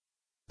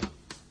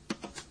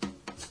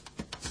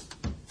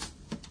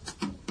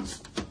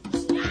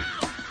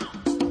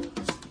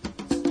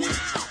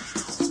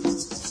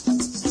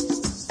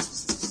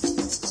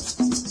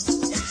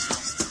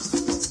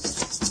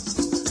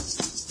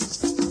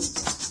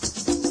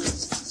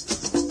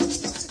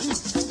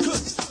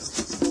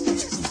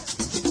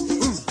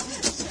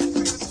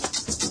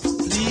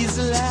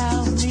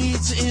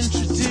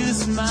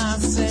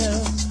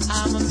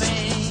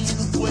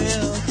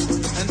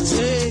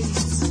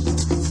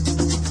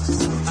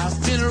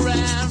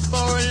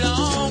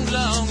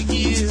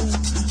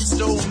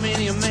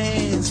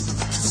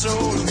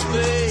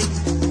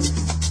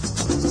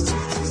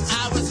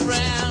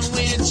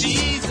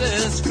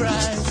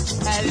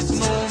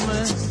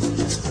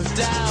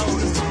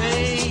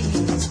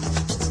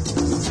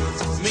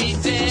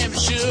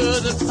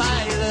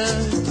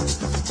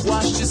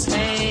washed his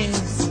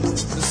hands, and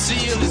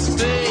sealed his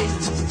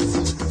face.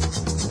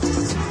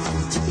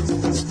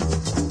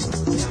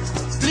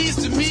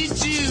 Pleased to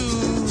meet you.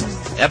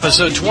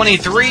 Episode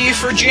 23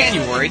 for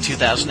January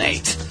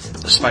 2008.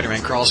 The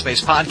Spider-Man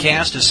Crawlspace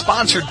podcast is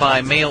sponsored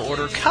by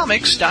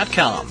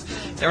MailOrderComics.com.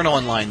 They're an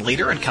online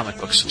leader in comic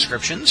book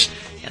subscriptions,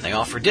 and they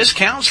offer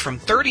discounts from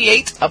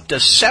 38 up to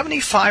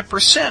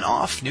 75%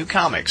 off new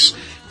comics.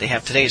 They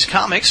have today's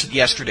comics at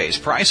yesterday's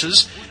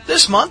prices.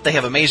 This month they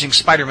have Amazing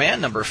Spider-Man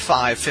number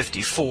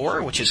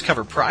 554, which is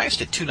cover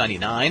priced at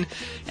 $2.99.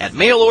 At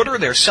mail order,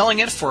 they're selling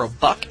it for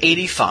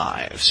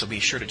 $1.85. So be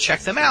sure to check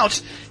them out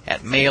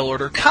at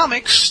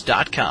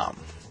MailOrderComics.com.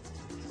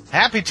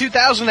 Happy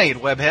 2008,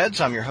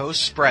 webheads. I'm your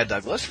host, Brad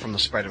Douglas from the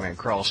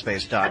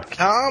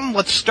SpiderManCrawlspace.com.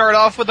 Let's start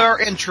off with our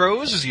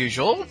intros, as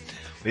usual.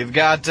 We've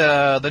got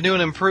the new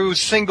and improved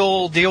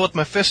single Deal with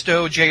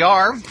Mephisto,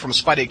 JR, from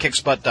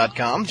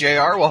SpideyKicksButt.com.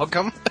 JR,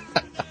 welcome.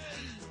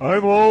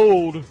 I'm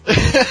old.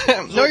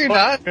 No, you're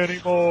not.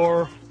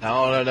 Anymore.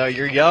 No,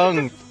 you're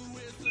young.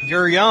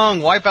 You're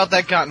young. Wipe out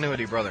that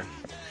continuity, brother.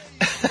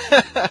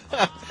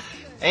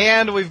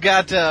 And we've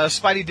got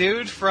Spidey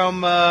Dude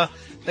from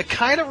the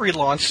kind of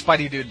relaunched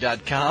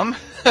SpideyDude.com.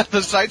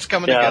 The site's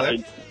coming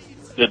together.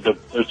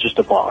 It's just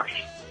a box.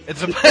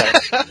 It's a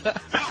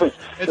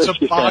it's a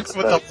box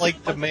with a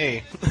link to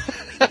me.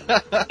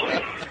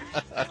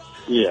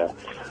 Yeah.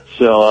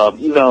 So,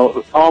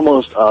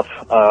 almost up.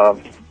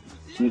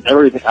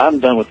 Everything. I'm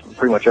done with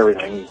pretty much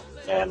everything,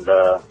 and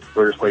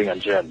we're just waiting on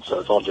Jen. So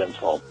it's all Jen's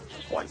fault at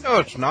this point. No,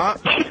 it's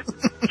not.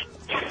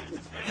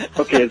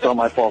 Okay, it's all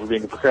my fault for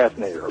being a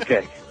procrastinator.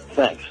 Okay,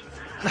 thanks.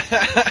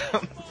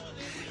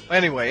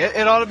 Anyway,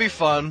 it ought to be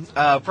fun.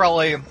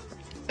 Probably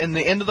in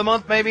the end of the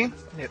month, maybe.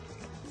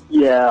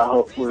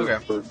 Yeah,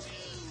 we're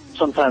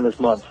sometime this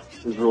month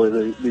is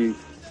really the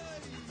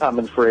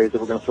common phrase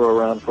that we're going to throw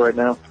around for right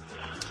now.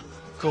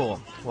 Cool.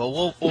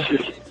 Well,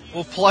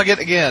 we'll plug it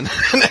again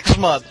next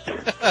month.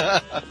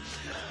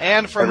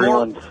 And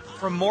from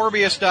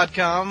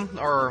Morbius.com,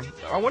 or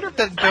I wonder if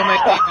that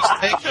domain name is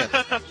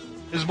taken.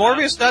 Is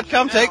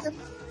Morbius.com taken?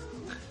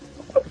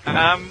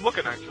 I'm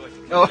looking, actually.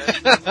 Oh.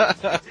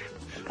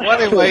 Well,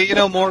 anyway,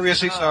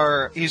 Morbius,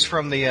 he's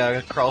from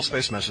the Crawl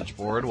Space message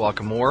board.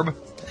 Welcome, Morb.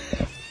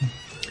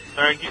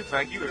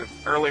 Thank you.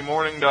 Early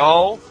morning to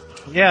all.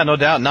 Yeah, no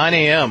doubt. 9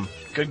 a.m.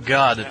 Good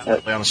God, it's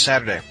on a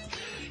Saturday.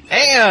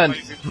 And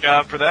good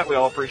job for that. We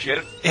all appreciate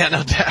it. Yeah,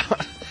 no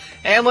doubt.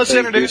 And let's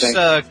introduce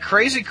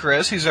Crazy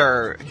Chris. He's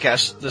our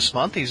guest this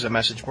month. He's a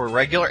message board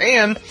regular,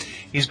 and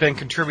he's been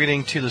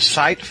contributing to the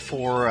site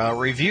for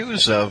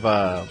reviews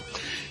of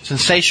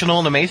Sensational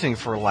and Amazing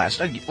for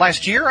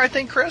last year, I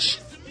think, Chris?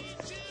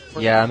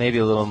 Yeah, maybe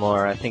a little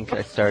more. I think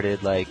I started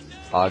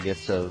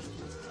August of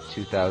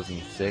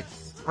 2006.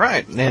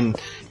 Right, and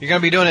you're going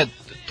to be doing it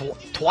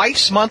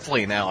twice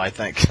monthly now, I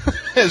think.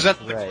 Is that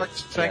the correct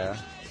thing? Yeah.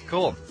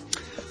 Cool.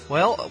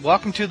 Well,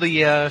 welcome to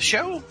the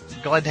show.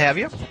 Glad to have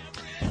you.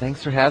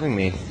 Thanks for having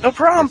me. No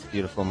problem. This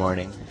beautiful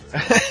morning.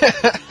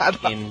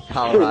 In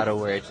Colorado,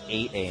 where it's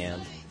 8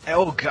 a.m.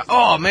 Oh, God.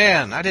 Oh,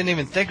 man, I didn't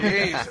even think of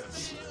it.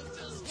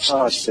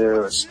 Oh,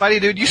 dude. Spidey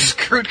Dude, you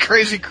screwed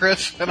Crazy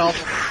Chris and all.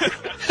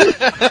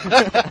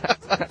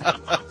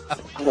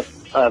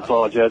 I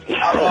apologize.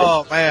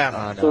 Oh, man.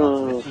 Oh,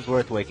 no. This is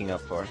worth waking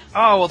up for.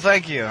 Oh, well,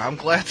 thank you. I'm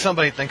glad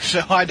somebody thinks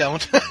so. I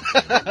don't.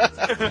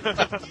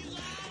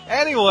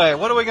 Anyway,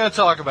 what are we going to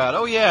talk about?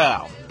 Oh,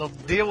 yeah, the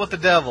Deal with the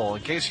Devil,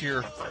 in case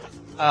you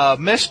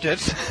missed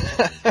it,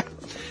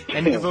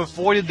 and you've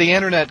avoided the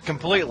internet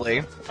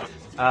completely.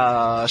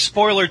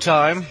 Spoiler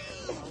time.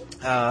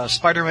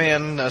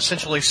 Spider-Man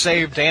essentially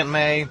saved Aunt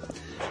May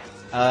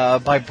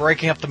by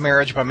breaking up the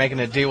marriage by making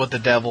a deal with the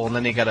devil, and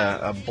then he got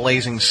a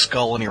blazing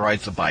skull and he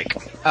rides a bike.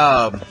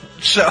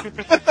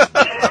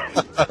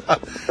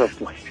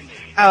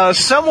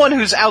 Someone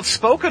who's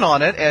outspoken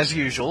on it, as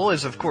usual,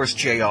 is, of course,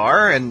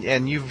 JR,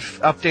 and you've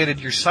updated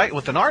your site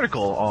with an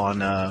article on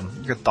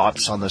your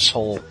thoughts on this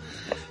whole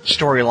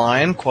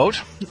storyline, quote.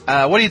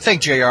 What do you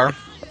think, JR?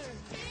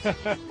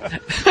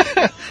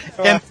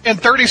 in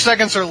 30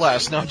 seconds or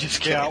less. No, I'm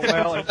just kidding.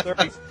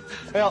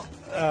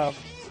 Yeah,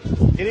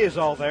 it is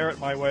all there at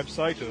my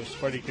website,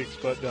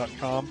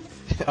 SpideyKicksButt.com.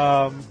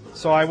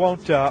 So I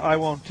won't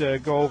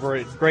go over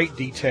it in great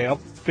detail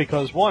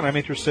because, one, I'm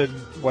interested in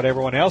what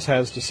everyone else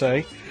has to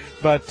say,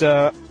 but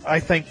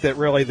I think that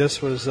really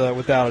this was,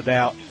 without a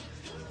doubt,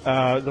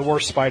 the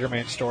worst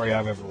Spider-Man story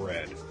I've ever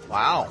read.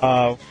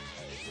 Wow.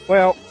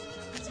 Well,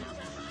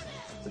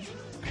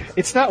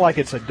 it's not like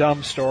it's a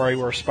dumb story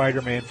where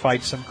Spider-Man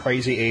fights some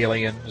crazy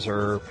aliens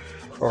or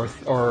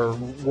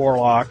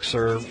warlocks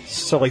or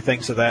silly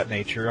things of that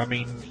nature. I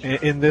mean,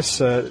 in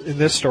this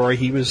story,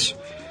 he was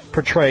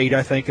portrayed,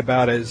 I think,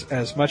 about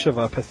as much of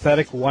a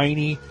pathetic,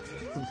 whiny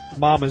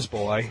mama's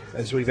boy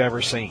as we've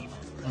ever seen.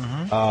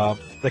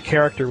 Mm-hmm. The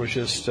character was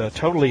just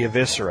totally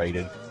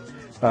eviscerated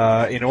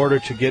in order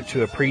to get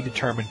to a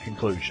predetermined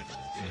conclusion,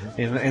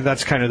 and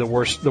that's kind of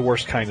the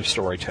worst kind of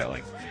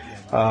storytelling.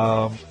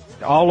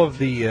 All of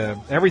the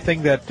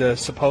everything that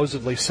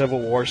supposedly Civil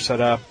War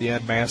set up, the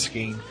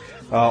unmasking,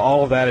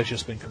 all of that has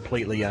just been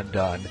completely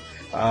undone.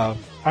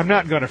 I'm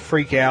not going to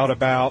freak out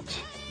about,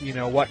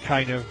 what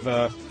kind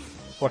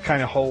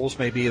of holes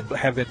maybe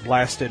have been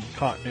blasted in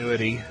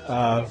continuity,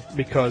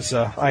 because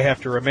I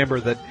have to remember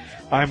that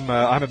I'm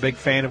a big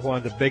fan of one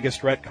of the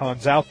biggest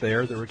retcons out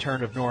there, the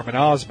return of Norman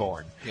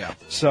Osborn. Yeah.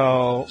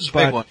 So, It's a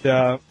big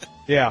one.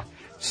 Yeah.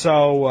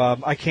 So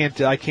I can't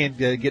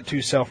get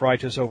too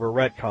self-righteous over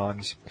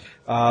retcons.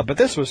 But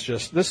this was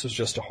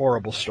just a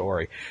horrible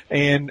story,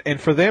 and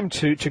for them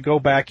to go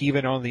back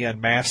even on the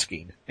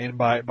unmasking and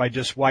by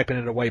just wiping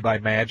it away by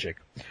magic,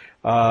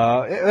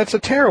 that's a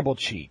terrible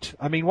cheat.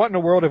 I mean, what in the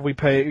world have we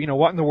paid?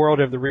 What in the world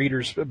have the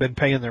readers been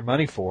paying their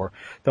money for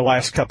the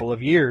last couple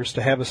of years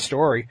to have a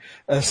story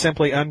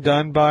simply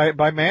undone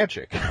by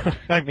magic?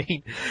 I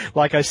mean,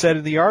 like I said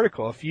in the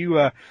article, if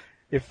you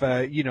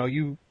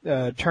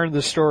turn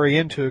this story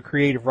into a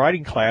creative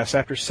writing class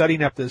after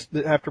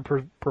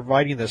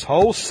providing this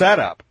whole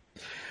setup,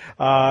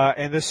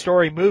 and this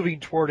story moving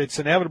toward its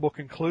inevitable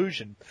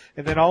conclusion,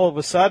 and then all of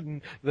a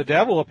sudden the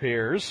devil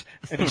appears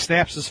and he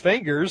snaps his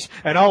fingers,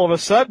 and all of a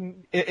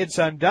sudden it's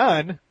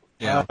undone.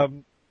 Yeah.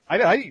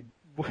 I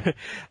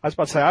was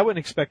about to say I wouldn't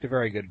expect a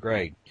very good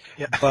grade,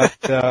 Yeah.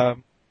 but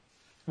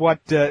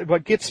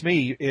what gets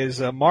me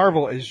is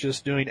Marvel is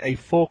just doing a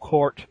full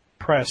court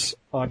press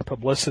on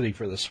publicity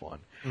for this one.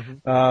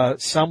 Mm-hmm.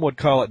 Some would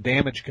call it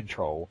damage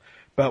control,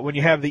 but when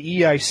you have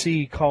the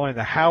EIC calling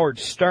the Howard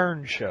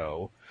Stern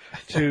show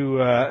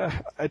to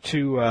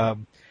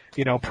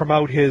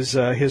promote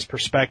his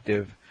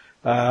perspective,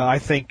 I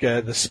think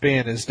the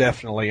spin is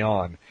definitely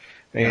on,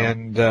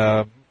 and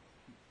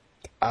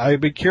I'll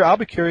be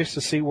curious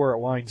to see where it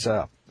winds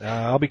up.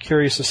 I'll be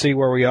curious to see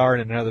where we are in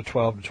another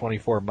 12 to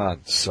 24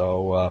 months.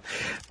 So,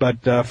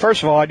 but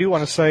first of all, I do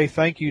want to say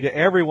thank you to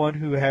everyone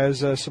who has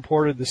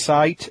supported the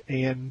site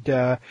and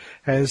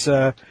has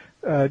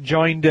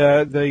joined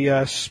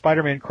the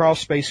Spider-Man Crawl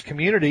Space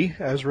community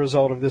as a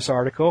result of this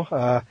article.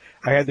 I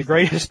had the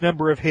greatest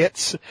number of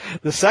hits,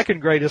 the second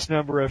greatest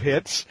number of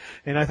hits,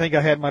 and I think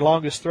I had my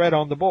longest thread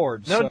on the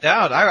board. No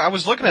doubt. I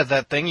was looking at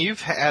that thing.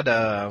 You've had,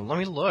 let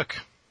me look.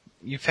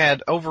 You've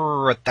had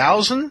over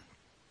 1,000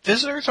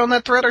 visitors on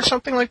that thread or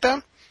something like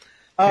that?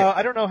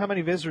 I don't know how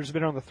many visitors have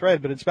been on the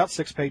thread, but it's about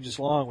 6 pages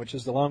long, which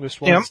is the longest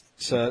one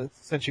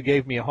since you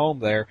gave me a home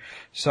there.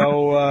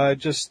 So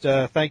just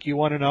thank you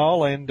one and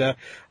all, and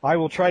I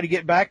will try to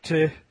get back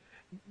to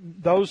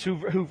those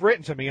who've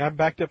written to me. I'm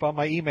backed up on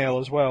my email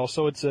as well,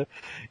 so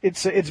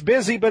it's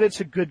busy, but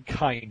it's a good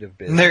kind of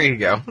busy. There you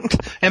go.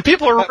 And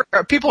people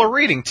are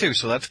reading too,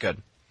 so that's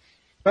good.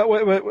 But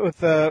with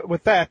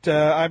that,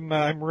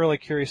 I'm really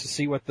curious to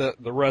see what the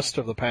rest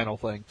of the panel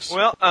thinks.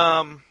 Well,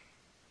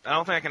 I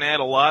don't think I can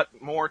add a lot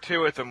more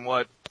to it than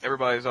what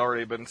everybody's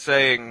already been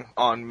saying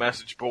on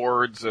message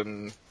boards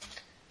and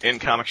in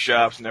comic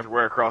shops and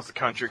everywhere across the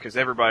country, because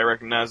everybody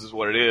recognizes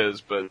what it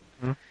is. But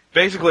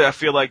basically, I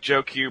feel like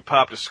Joe Q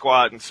popped a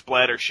squat and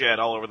splatter shed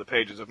all over the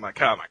pages of my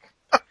comic,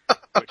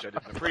 which I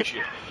didn't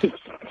appreciate.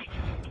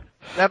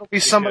 That'll be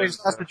somebody's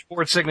message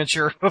board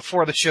signature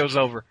before the show's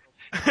over.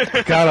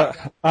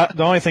 The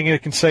only thing I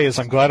can say is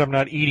I'm glad I'm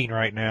not eating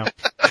right now.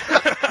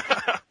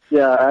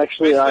 Yeah,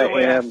 actually, Basically I the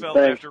way am. I felt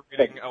after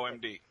reading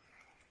OMD.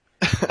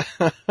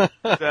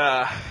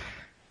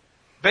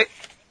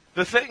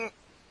 The thing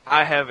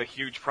I have a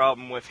huge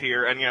problem with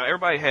here, and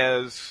everybody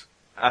has,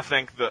 I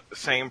think, the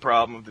same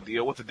problem of the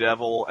deal with the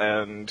devil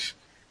and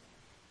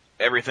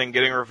everything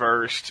getting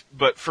reversed.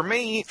 But for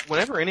me,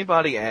 whenever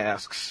anybody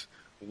asks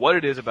what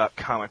it is about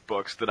comic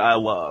books that I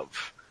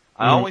love,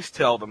 I always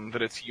tell them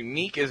that it's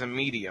unique as a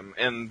medium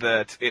and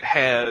that it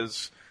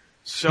has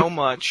so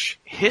much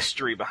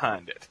history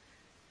behind it.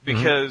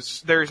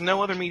 Because there's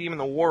no other medium in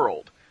the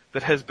world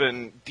that has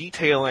been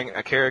detailing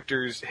a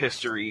character's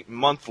history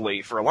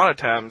monthly for a lot of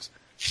times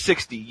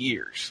 60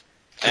 years.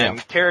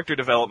 And character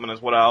development is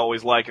what I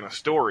always like in a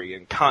story,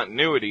 and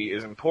continuity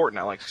is important.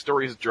 I like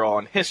stories that draw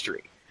on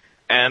history.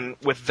 And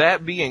with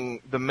that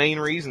being the main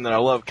reason that I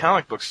love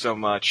comic books so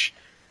much,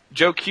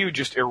 Joe Q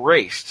just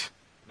erased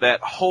that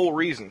whole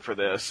reason for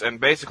this, and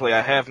basically I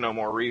have no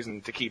more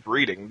reason to keep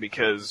reading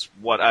because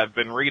what I've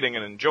been reading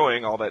and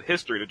enjoying, all that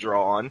history to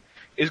draw on,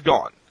 is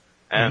gone.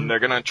 And they're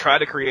going to try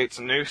to create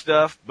some new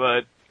stuff,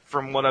 but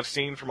from what I've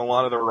seen from a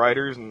lot of the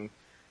writers and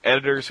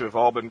editors who have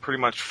all been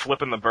pretty much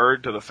flipping the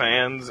bird to the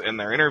fans in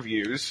their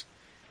interviews,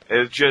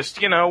 is just,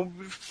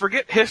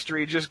 forget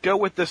history, just go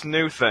with this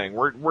new thing.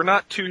 We're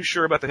not too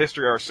sure about the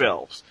history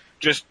ourselves.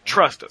 Just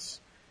trust us.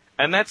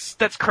 And that's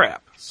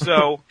crap.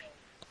 So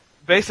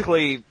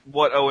basically,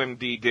 what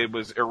OMD did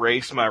was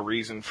erase my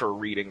reason for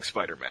reading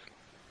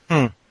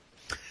Spider-Man.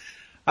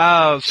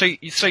 So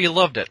you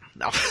loved it.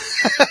 No.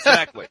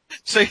 Exactly.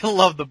 So you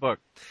loved the book.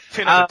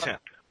 10 out of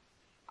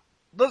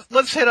 10.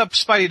 Let's hit up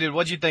Spidey Dude.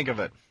 What'd you think of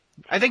it?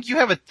 I think you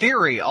have a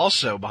theory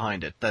also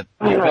behind it. That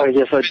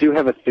Yes, I do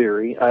have a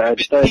theory. I've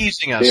been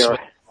teasing us with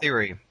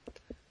theory.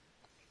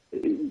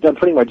 I'm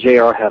putting my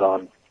JR hat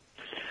on.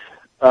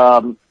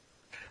 I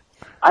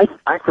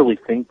really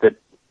think that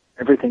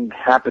everything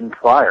happened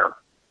prior.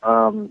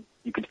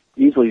 You could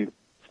easily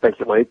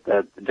speculate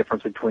that the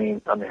difference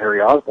between on the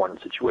Harry Osborn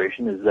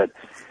situation is that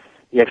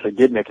he actually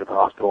did make it to the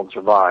hospital and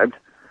survived.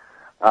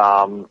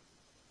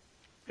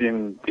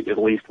 At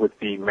least with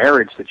the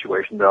marriage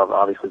situation,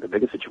 obviously the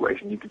biggest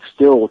situation, you could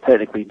still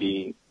technically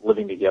be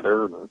living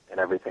together and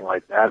everything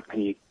like that,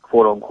 be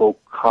quote unquote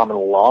common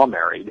law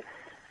married,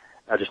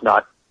 just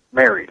not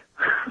married.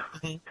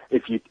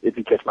 if you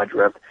catch my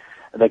drift.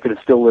 And they could have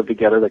still lived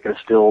together. They could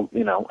have still,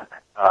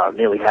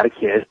 nearly had a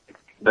kid.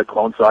 The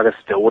Clone Saga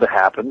still would have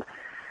happened.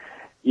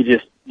 You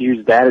just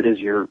use that as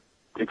your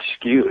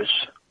excuse.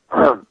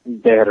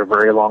 They had a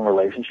very long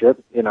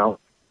relationship,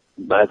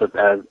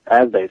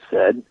 as they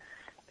said.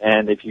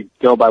 And if you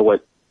go by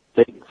what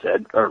Satan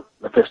said, or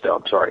Mephisto,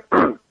 I'm sorry,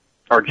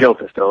 or Joe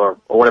Fisto, or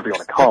whatever you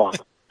want to call him,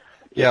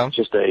 it's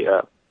just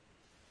a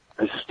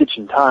stitch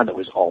in time that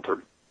was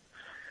altered.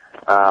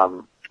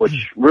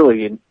 Which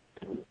really,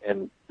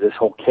 in this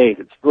whole case,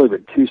 it's really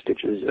been two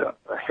stitches,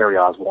 Harry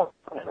Osborn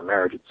and the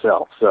marriage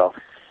itself. So,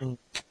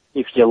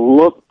 if you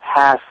look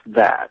past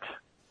that,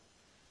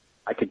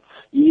 I could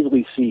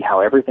easily see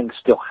how everything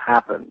still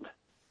happened.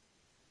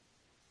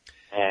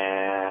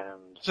 And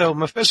so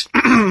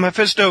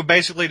Mephisto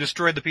basically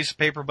destroyed the piece of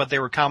paper, but they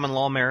were common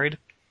law married?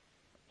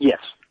 Yes.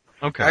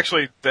 Okay.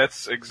 Actually,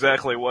 that's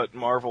exactly what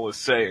Marvel is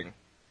saying.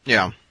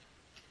 Yeah.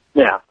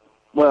 Yeah.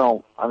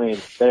 Well, I mean,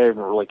 they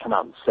haven't really come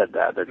out and said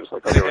that. They're just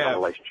like, oh, they were in a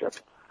relationship.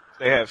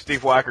 They have.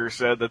 Steve Wacker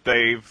said that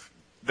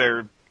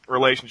their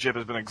relationship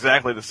has been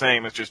exactly the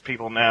same. It's just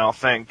people now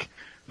think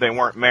they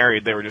weren't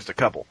married. They were just a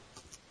couple.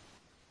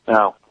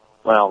 No.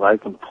 Well, I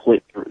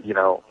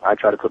I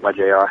tried to put my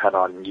JR hat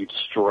on and you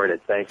destroyed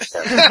it. Thanks.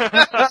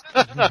 I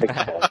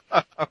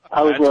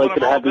was like,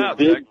 gonna have this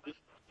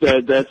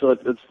big, that's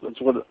what,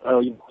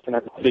 you can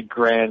have this big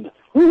grand,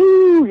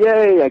 woohoo,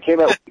 yay, I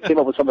came up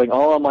with something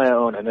all on my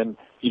own, and then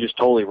you just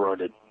totally ruined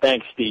it.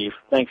 Thanks, Steve.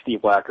 Thanks,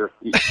 Steve Wacker.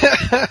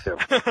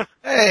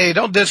 Hey,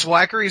 don't diss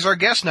Wacker. He's our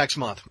guest next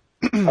month.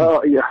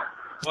 Oh, yeah.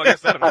 Well, I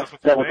guess I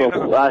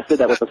said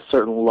that with a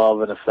certain love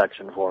and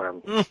affection for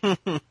him.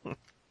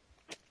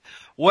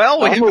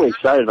 Well, I'm really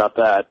excited about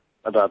that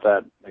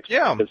next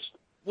yeah. week.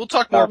 We'll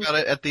talk more about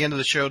it at the end of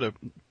the show to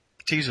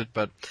tease it,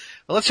 but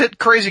let's hit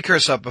Crazy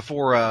Chris up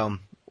before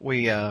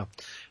we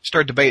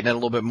start debating it a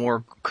little bit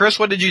more. Chris,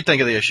 what did you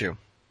think of the issue?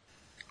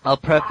 I'll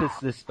preface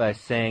this by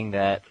saying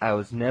that I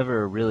was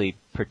never really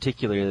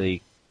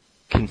particularly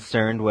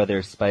concerned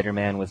whether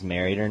Spider-Man was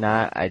married or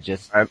not. I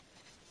just,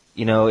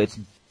 it's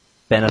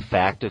been a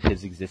fact of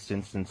his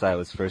existence since I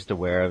was first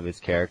aware of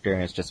his character,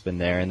 and it's just been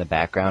there in the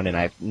background, and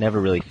I've never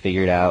really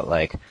figured out,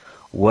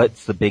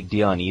 what's the big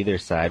deal on either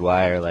side?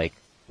 Why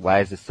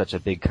is this such a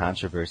big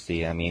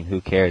controversy? I mean, who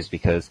cares?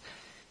 Because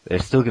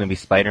there's still going to be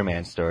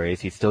Spider-Man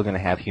stories. He's still going to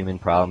have human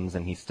problems,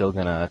 and he's still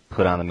going to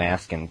put on the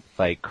mask and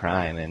fight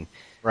crime, and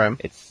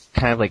it's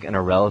kind of like an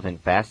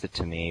irrelevant facet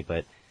to me.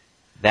 But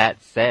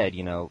that said,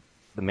 the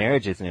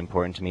marriage isn't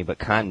important to me, but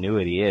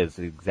continuity is,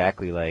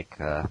 exactly like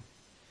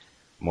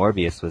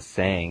Morbius was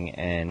saying.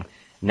 And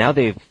now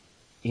they've,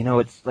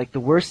 it's like the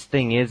worst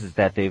thing is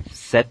that they've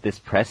set this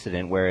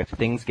precedent where if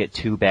things get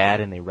too bad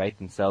and they write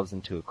themselves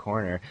into a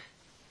corner,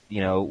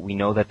 we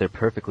know that they're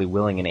perfectly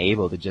willing and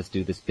able to just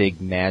do this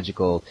big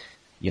magical,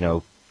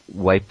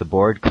 wipe the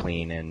board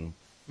clean and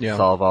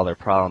solve all their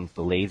problems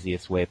the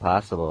laziest way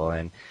possible.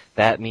 And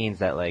that means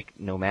that,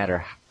 no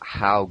matter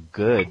how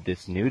good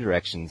this new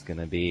direction is going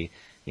to be,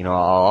 I'll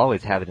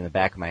always have it in the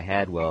back of my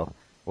head, well,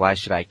 why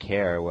should I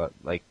care? What,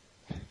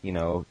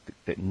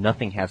 that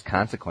nothing has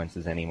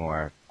consequences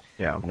anymore.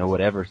 Yeah.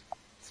 Whatever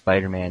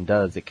Spider-Man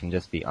does, it can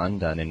just be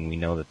undone, and we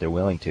know that they're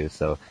willing to,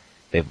 so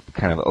they've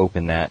kind of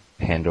opened that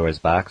Pandora's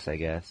box, I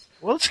guess.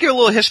 Well, let's give a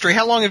little history.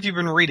 How long have you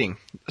been reading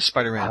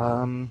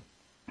Spider-Man?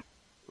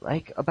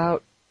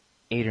 About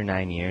 8 or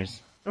 9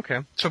 years.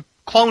 Okay. So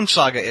Clone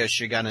Saga-ish,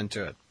 you got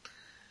into it.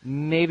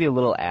 Maybe a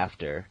little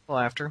after. A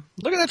little after.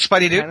 Look at that,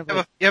 Spidey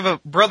dude. You have a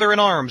brother in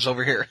arms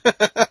over here.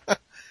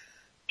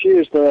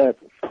 Cheers to that.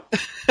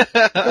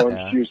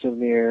 Orange juice in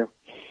the air.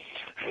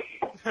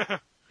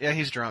 Yeah,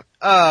 he's drunk.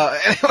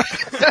 Anyway.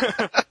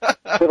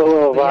 Put a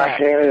little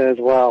vodka in it as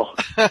well.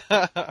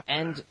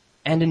 And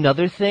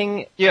another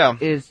thing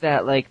is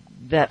that,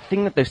 that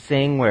thing that they're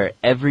saying where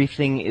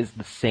everything is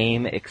the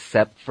same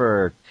except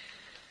for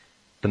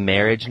the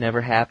marriage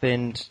never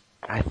happened,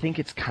 I think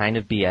it's kind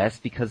of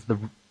BS, because the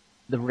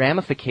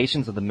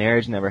ramifications of the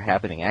marriage never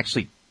happening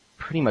actually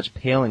pretty much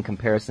pale in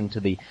comparison to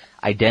the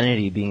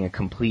identity being a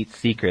complete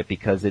secret,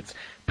 because it's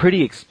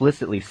pretty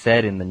explicitly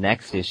said in the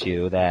next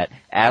issue that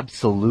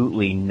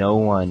absolutely no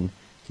one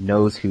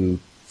knows who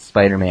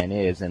Spider-Man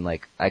is, and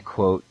I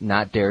quote,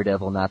 not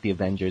Daredevil, not the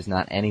Avengers,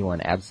 not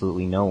anyone,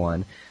 absolutely no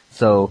one.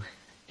 So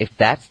if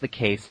that's the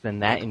case, then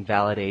that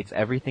invalidates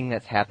everything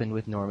that's happened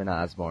with Norman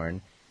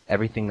Osborn,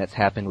 everything that's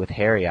happened with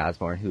Harry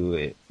Osborn,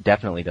 who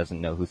definitely doesn't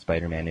know who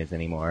Spider-Man is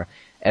anymore,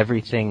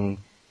 everything,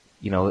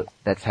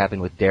 that's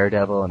happened with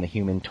Daredevil and the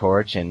Human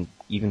Torch, and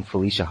even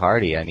Felicia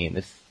Hardy. I mean,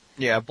 this...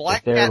 Yeah,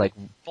 Black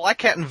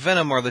Cat and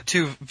Venom are the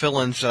two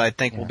villains that I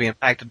think will be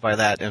impacted by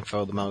that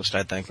info the most,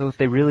 I think. So if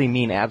they really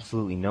mean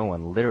absolutely no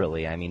one,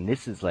 literally, I mean,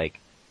 this is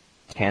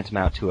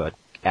tantamount to a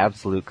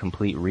absolute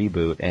complete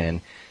reboot.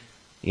 And,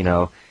 you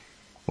know,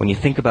 when you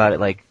think about it,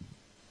 like,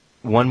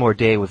 One More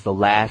Day was the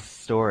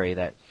last story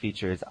that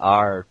features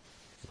our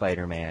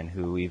Spider-Man,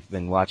 who we've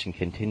been watching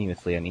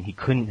continuously. I mean, he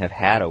couldn't have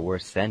had a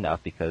worse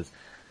send-off because,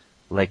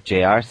 like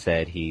JR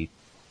said, he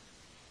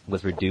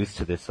was reduced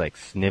to this, like,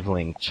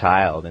 sniveling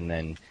child and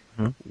then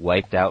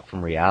wiped out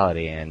from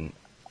reality. And,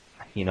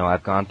 you know,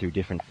 I've gone through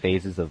different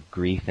phases of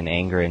grief and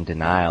anger and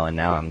denial, and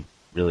now I'm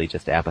really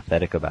just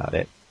apathetic about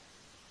it.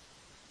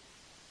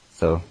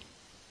 So,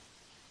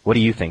 what do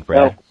you think,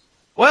 Brad?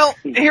 Well,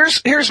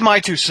 here's my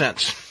 2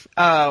 cents.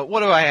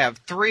 What do I have?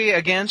 3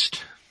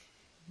 against?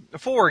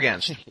 4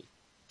 against.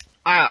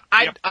 I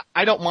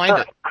don't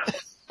mind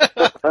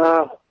it.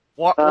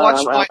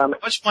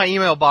 Watch my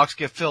email box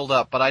get filled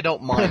up, but I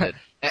don't mind it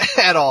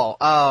at all.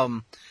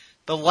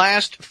 The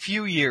last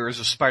few years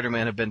of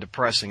Spider-Man have been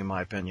depressing, in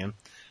my opinion.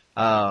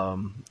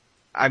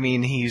 I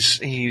mean,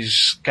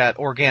 he's got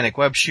organic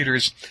web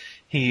shooters.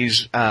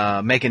 He's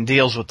making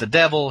deals with the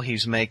devil.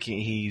 He's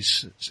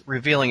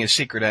revealing his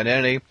secret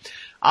identity.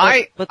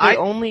 But they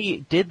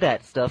only did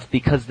that stuff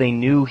because they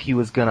knew he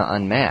was going to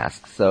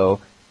unmask.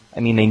 So, I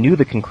mean, they knew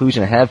the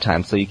conclusion ahead of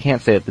time. So you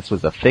can't say that this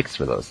was a fix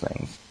for those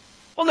things.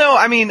 Well, no,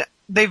 I mean,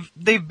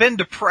 they've been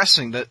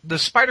depressing. The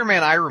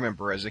Spider-Man I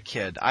remember as a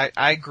kid,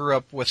 I grew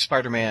up with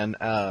Spider-Man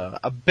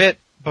a bit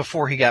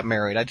before he got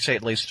married. I'd say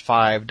at least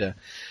 5 to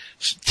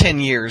 10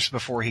 years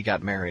before he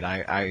got married.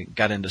 I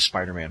got into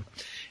Spider-Man.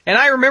 And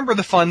I remember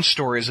the fun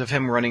stories of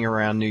him running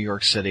around New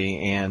York City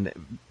and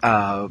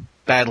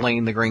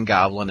battling the Green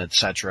Goblin,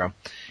 etc.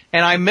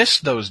 And I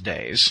missed those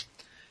days.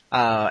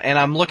 And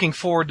I'm looking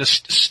forward to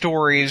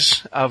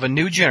stories of a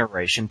new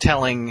generation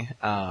telling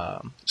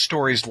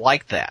stories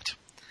like that,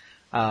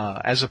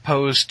 as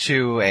opposed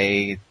to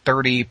a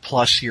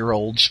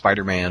 30-plus-year-old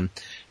Spider-Man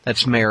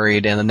that's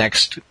married, and the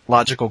next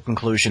logical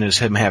conclusion is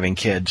him having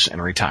kids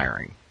and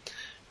retiring.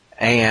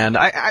 And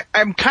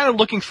I'm kind of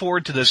looking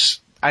forward to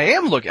this.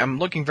 I'm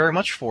looking very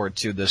much forward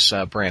to this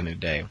brand new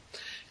day,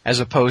 as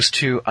opposed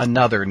to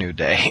another new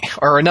day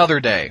or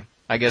another day,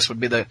 I guess would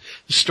be the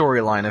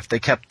storyline if they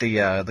kept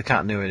the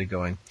continuity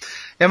going.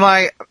 Am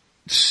I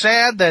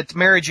sad that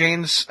Mary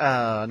Jane's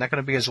not going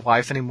to be his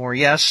wife anymore?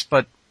 Yes,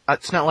 but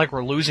it's not like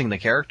we're losing the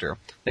character.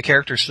 The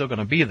character's still going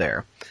to be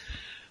there,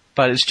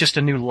 but it's just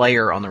a new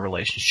layer on the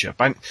relationship.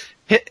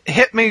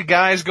 Hit me,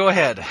 guys. Go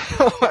ahead.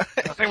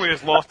 I think we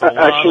just lost a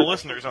lot of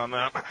listeners on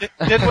that.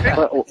 Did we?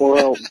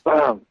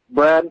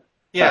 Brad?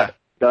 Yeah.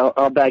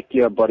 I'll back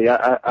you up, buddy.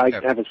 I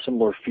have a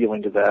similar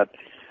feeling to that.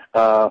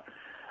 I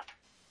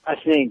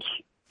think,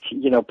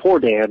 poor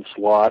Dan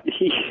Slott.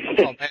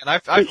 Oh man,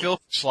 I feel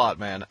for Slott,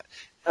 man.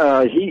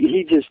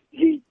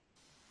 He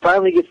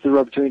finally gets the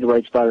opportunity to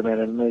write Spider-Man,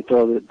 and they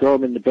throw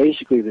him into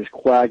basically this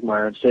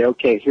quagmire and say,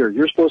 okay, here,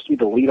 you're supposed to be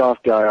the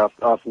lead-off guy off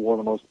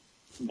one of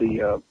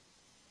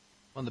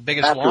the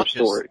biggest launches.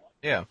 Story.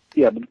 Yeah.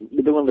 Yeah,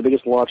 one of the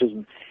biggest launches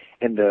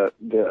and the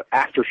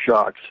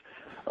aftershocks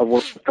of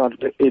what,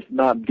 if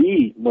not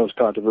the most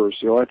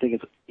controversial. I think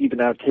it's even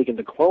now taken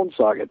the Clone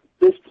Saga at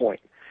this point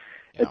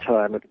in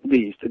time, at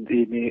least, in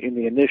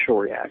the initial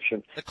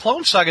reaction. The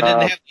Clone Saga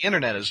didn't have the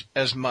internet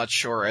as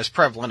much or as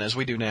prevalent as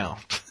we do now.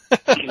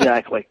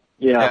 Exactly.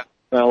 Yeah.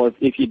 Well,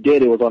 if you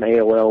did, it was on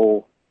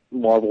AOL,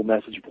 Marvel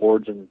message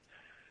boards, and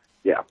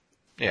yeah.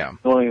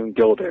 Don't even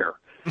go there.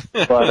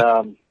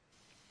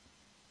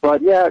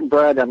 But yeah,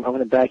 Brad, I'm going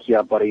to back you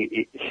up,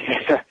 buddy.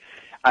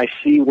 I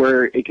see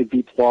where it could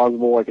be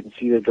plausible. I can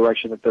see the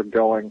direction that they're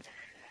going.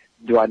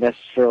 Do I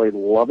necessarily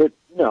love it?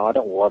 No, I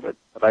don't love it,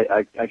 but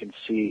I can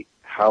see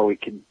how it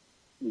can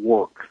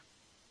work.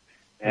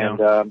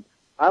 And I'm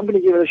going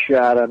to give it a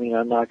shot. I mean,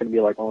 I'm not going to be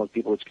like one of those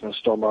people that's going to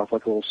storm off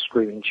like a little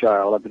screaming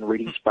child. I've been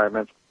reading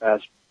Spider-Man for the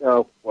past,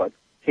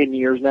 10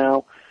 years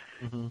now,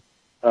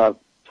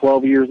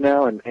 12 years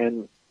now,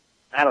 and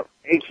I don't,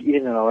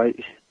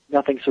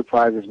 nothing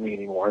surprises me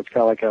anymore. It's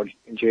kind of like how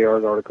in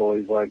JR's article,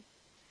 he's like,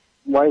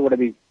 why would I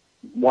be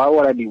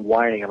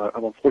whining? I'm a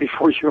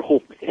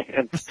 44-year-old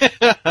man.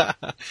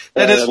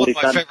 That is one of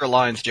my favorite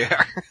lines,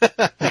 JR.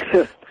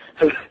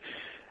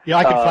 Yeah,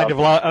 I can find a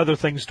lot of other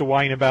things to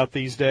whine about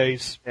these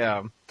days.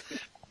 Yeah.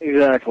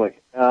 Exactly.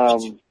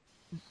 So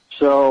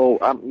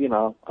I'm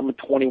a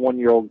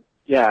 21-year-old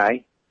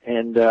guy,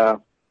 and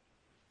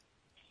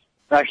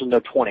actually no,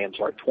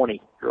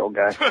 20-year-old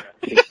guy.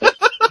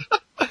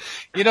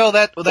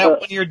 That 1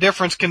 year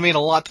difference can mean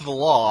a lot to the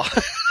law.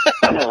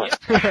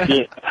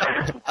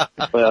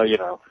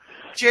 Well,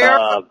 JR,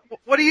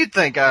 what do you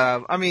think?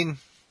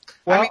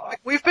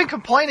 We've been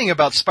complaining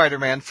about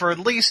Spider-Man for at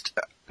least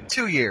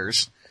 2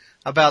 years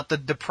about the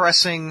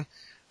depressing,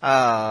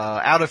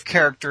 out of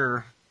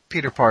character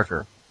Peter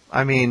Parker.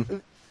 I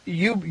mean,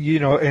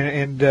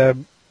 it's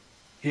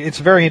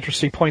a very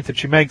interesting point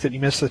that you make that you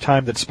miss the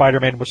time that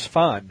Spider-Man was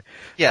fun.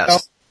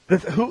 Yes.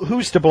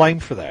 who's to blame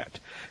for that?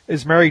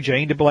 Is Mary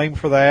Jane to blame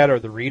for that? Or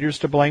the readers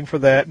to blame for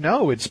that?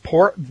 No, it's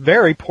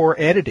very poor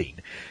editing.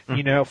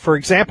 You know, for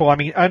example, I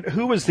mean,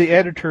 who was the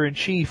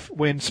editor-in-chief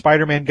when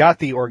Spider-Man got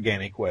the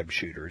organic web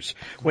shooters?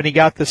 When he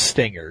got the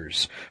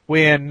stingers?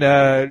 When,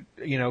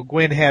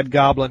 Gwen had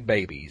goblin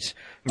babies?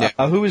 Yeah.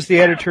 Who was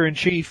the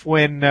editor-in-chief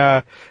when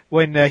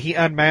he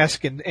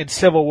unmasked and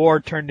Civil War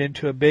turned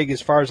into a big,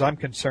 as far as I'm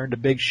concerned, a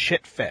big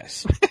shit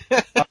fest?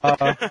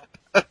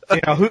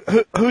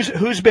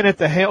 Who's been at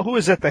the helm? Who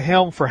is at the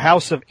helm for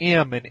House of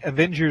M and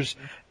Avengers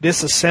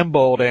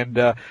Disassembled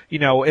and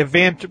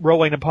event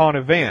rolling upon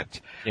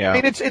event? Yeah. I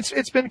mean,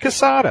 it's been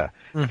Quesada,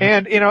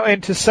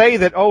 and to say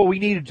that we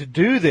needed to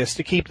do this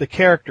to keep the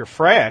character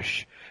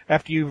fresh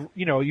after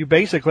you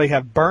basically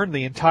have burned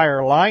the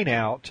entire line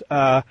out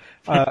on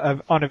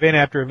event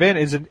after event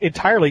is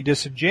entirely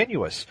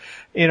disingenuous.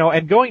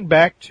 And going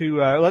back to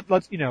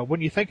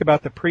when you think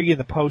about the pre and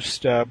the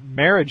post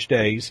marriage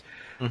days.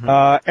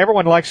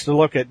 Everyone likes to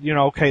look at,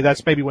 okay,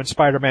 that's maybe when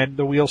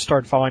the wheels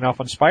started falling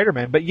off on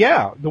Spider-Man. But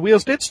yeah, the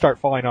wheels did start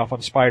falling off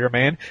on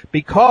Spider-Man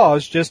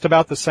because just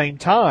about the same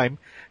time,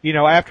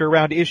 after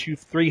around issue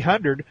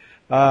 300,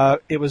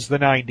 it was the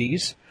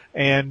 90s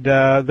and,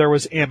 there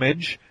was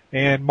Image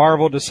and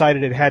Marvel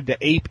decided it had to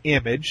ape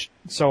Image.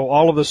 So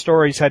all of the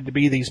stories had to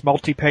be these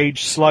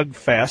multi-page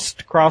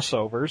slugfest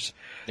crossovers.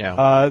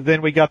 Yeah.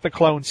 Then we got the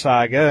Clone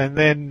Saga and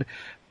then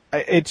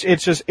it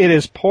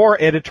is poor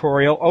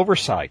editorial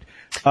oversight.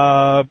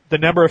 The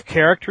number of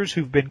characters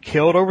who've been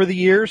killed over the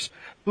years.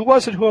 Who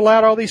was it who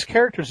allowed all these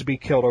characters to be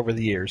killed over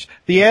the years?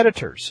 The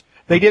editors.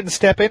 They didn't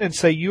step in and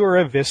say, you are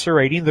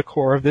eviscerating the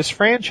core of this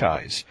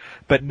franchise.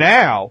 But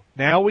now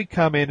we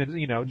come in and,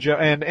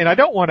 and I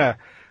don't want to,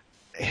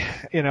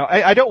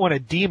 I don't want to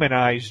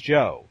demonize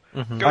Joe.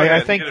 Go ahead, I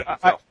think, hit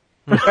it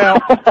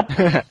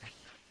well,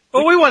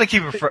 Well, we want to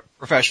keep it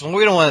professional.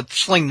 We don't want to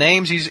sling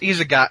names.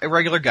 He's a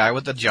regular guy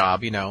with a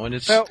job, and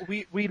it's. Well,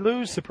 we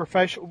lose the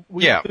professional.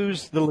 We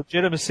lose the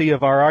legitimacy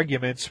of our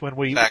arguments when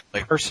we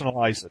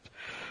personalize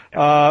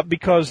it,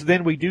 because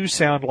then we do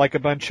sound like a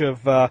bunch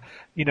of, I've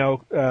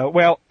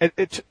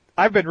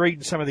been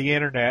reading some of the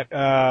internet,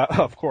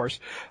 of course,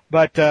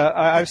 but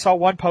I saw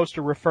one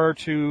poster refer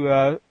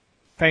to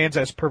fans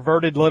as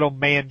perverted little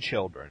man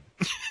children.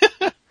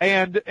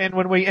 And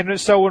when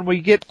we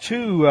get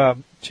too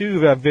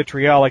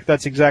vitriolic,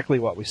 that's exactly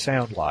what we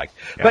sound like.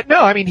 Yeah. But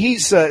no, I mean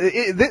he's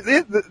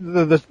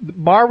the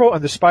Marvel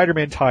and the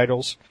Spider-Man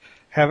titles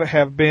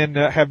have been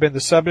the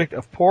subject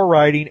of poor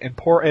writing and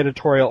poor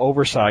editorial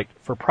oversight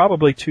for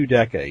probably 2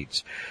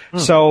 decades.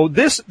 So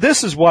this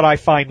is what I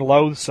find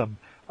loathsome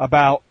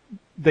about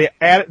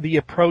the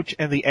approach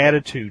and the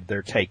attitude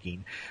they're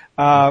taking.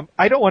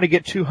 I don't want to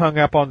get too hung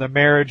up on the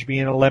marriage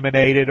being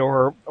eliminated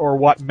or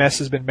what mess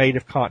has been made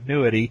of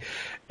continuity.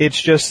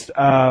 It's just,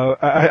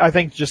 I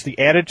think just the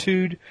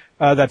attitude,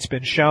 that's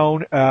been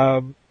shown,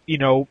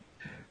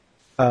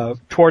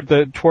 toward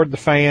the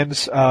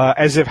fans,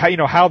 as if,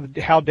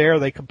 how dare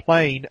they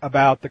complain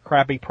about the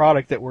crappy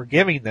product that we're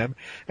giving them,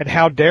 and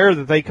how dare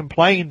that they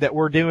complain that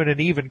we're doing an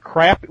even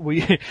crap,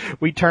 we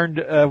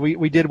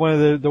did one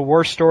of the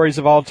worst stories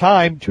of all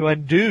time to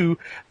undo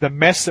the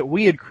mess that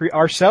we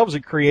ourselves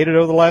had created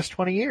over the last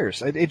 20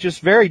 years. It's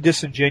just very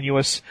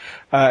disingenuous,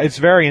 it's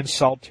very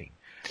insulting.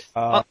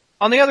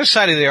 On the other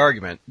side of the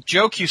argument,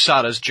 Joe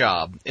Quesada's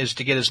job is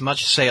to get as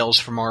much sales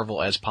for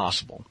Marvel as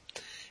possible.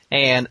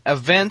 And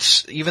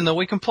events, even though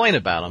we complain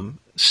about them,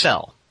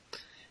 sell.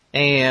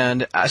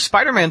 And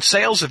Spider-Man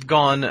sales have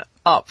gone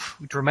up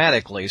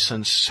dramatically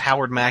since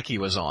Howard Mackey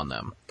was on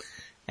them.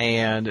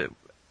 And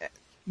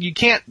you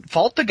can't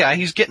fault the guy.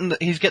 He's getting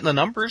the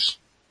numbers.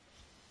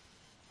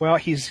 Well,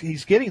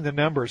 he's getting the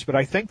numbers, but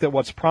I think that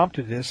what's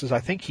prompted this is I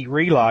think he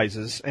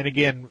realizes, and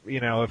again,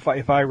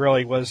 if I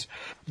really was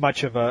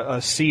much of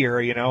a seer,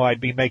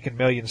 I'd be making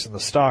millions in the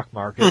stock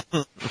market.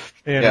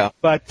 Yeah.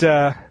 But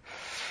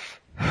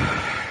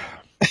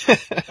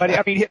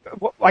I mean,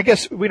 I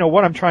guess,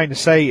 what I'm trying to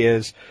say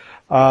is,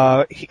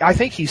 I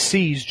think he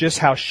sees just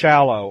how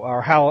shallow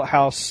or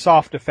how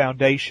soft a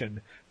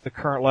foundation the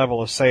current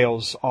level of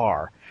sales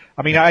are.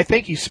 I mean, I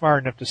think he's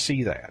smart enough to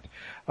see that.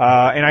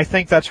 And I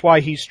think that's why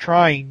he's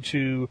trying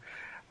to,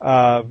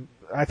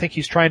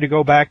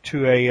 go back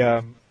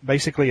to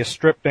basically a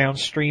stripped down,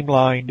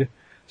 streamlined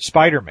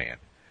Spider-Man.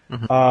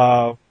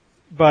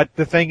 But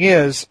the thing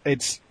is,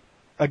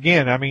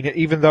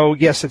 even though,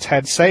 yes, it's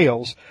had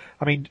sales,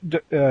 I mean,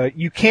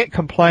 you can't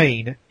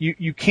complain.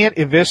 You can't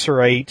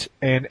eviscerate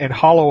and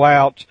hollow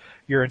out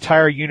your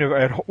entire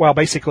universe,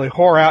 basically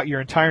whore out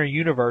your entire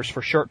universe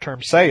for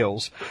short-term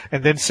sales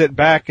and then sit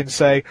back and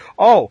say,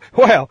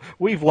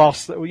 we've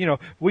lost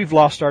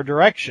our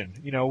direction.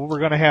 We're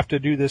going to have to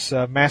do this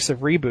massive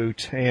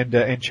reboot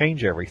and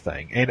change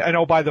everything. And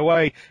oh, by the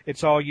way,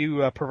 it's all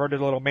you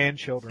perverted little man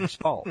children's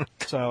fault.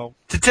 So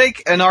to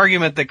take an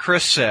argument that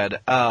Chris said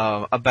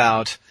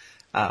about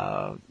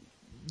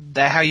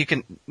that how you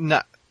can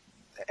not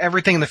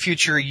everything in the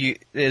future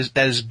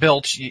that is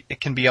built,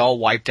 it can be all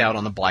wiped out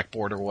on the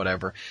blackboard or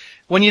whatever.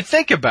 When you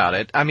think about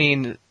it, I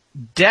mean,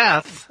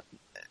 death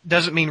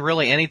doesn't mean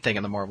really anything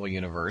in the Marvel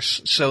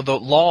Universe. So the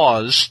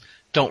laws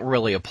don't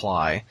really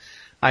apply.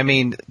 I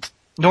mean,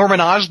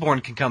 Norman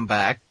Osborn can come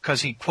back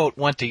because he, quote,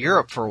 went to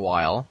Europe for a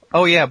while.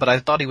 Oh yeah, but I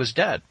thought he was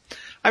dead.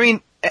 I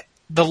mean,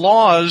 the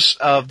laws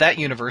of that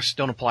universe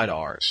don't apply to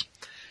ours.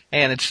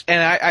 And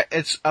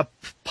it's a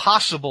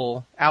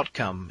possible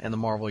outcome in the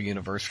Marvel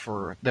Universe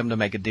for them to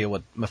make a deal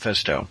with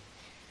Mephisto.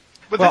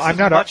 But Well, this I'm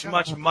is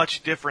not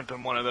much different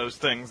than one of those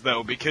things,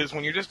 though, because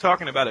when you're just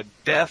talking about a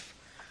death,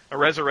 a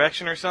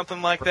resurrection or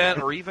something like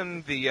that, or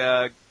even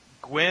the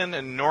Gwen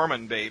and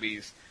Norman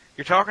babies,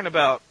 you're talking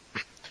about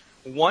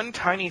one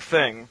tiny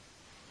thing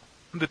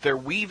that they're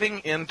weaving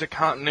into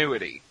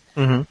continuity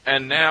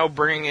and now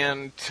bringing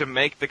in to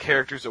make the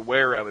characters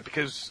aware of it,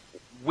 because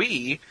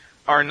we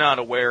are not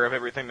aware of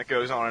everything that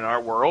goes on in our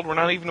world. We're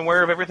not even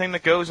aware of everything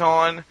that goes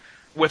on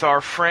with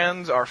our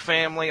friends, our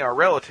family, our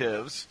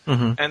relatives,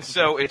 and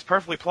so it's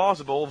perfectly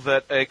plausible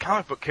that a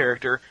comic book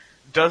character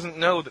doesn't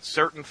know that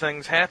certain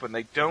things happen.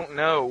 They don't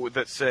know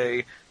that,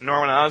 say,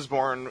 Norman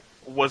Osborn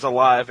was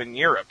alive in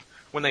Europe.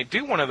 When they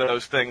do one of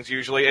those things,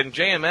 usually, and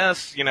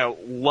JMS,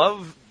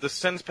 love the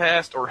Sins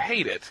Past or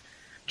hate it,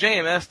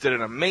 JMS did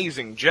an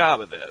amazing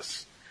job of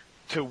this,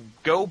 to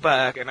go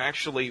back and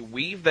actually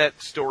weave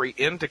that story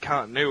into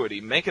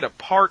continuity, make it a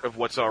part of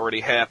what's already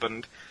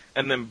happened,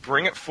 and then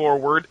bring it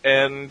forward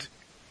and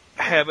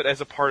have it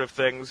as a part of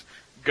things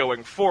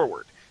going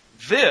forward.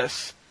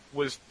 This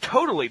was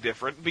totally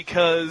different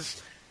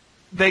because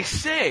they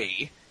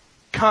say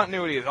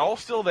continuity is all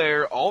still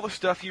there, all the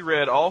stuff you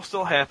read, all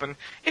still happened.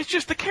 It's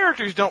just the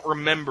characters don't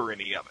remember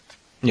any of it.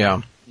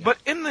 Yeah. But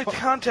in the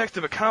context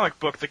of a comic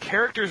book, the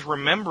characters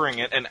remembering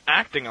it and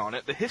acting on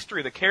it, the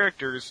history the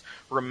characters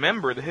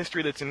remember, the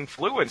history that's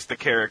influenced the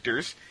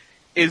characters,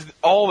 is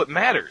all that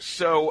matters.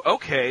 So,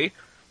 okay,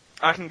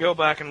 I can go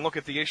back and look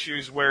at the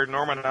issues where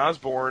Norman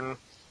Osborn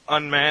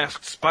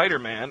unmasked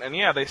Spider-Man, and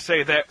yeah, they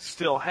say that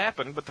still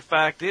happened, but the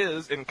fact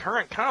is, in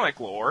current comic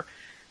lore,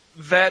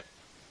 that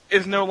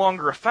is no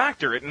longer a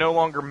factor. It no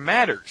longer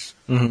matters.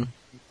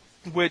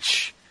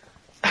 Which,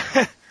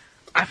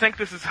 I think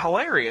this is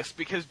hilarious,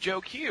 because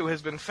Joe Q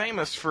has been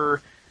famous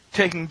for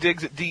taking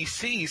digs at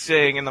DC,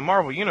 saying in the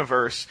Marvel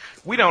Universe,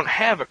 we don't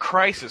have a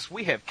crisis,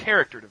 we have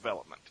character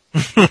development.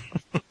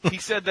 He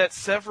said that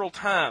several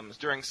times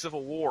during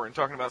Civil War, and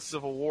talking about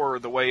Civil War,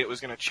 the way it was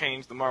going to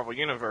change the Marvel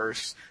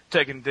Universe,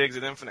 taking digs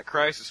at Infinite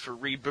Crisis for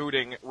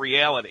rebooting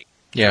reality.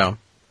 Yeah.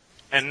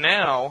 And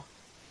now,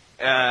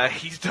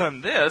 he's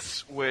done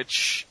this,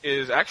 which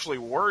is actually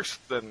worse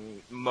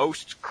than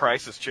most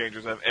crisis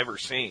changes I've ever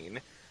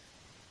seen.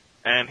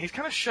 And he's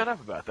kind of shut up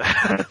about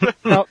that.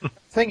 Now,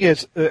 thing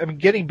is,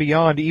 getting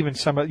beyond even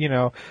some of,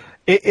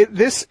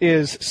 this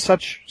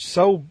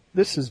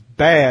is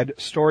bad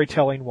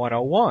storytelling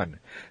 101.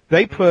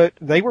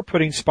 They were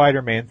putting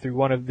Spider-Man through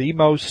one of the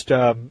most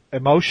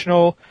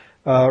emotional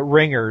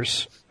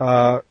ringers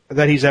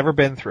that he's ever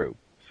been through.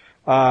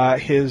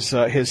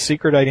 His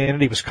secret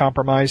identity was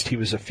compromised. He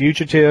was a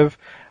fugitive.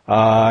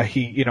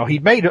 He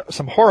made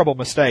some horrible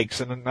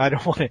mistakes, and I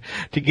don't want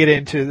to get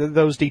into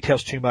those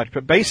details too much,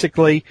 but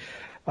basically,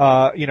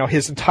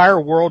 his entire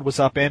world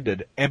was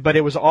upended, but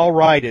it was all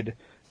righted.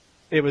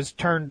 It was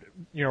turned,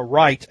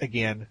 right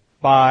again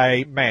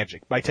by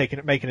magic, by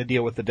making a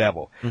deal with the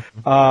devil.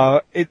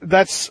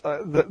 That's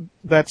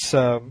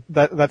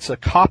a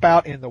cop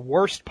out in the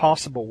worst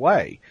possible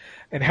way,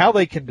 and how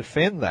they can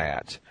defend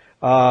that.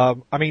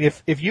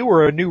 If you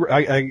were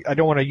I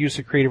don't want to use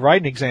the creative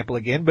writing example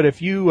again, but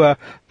if you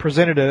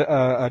presented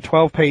a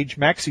 12-page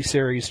maxi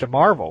series to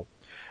Marvel,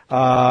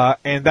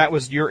 and that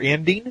was your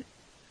ending,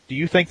 do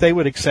you think they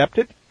would accept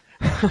it?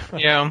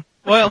 Yeah.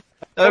 Well,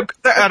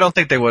 I don't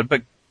think they would,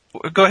 but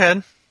go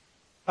ahead.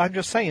 I'm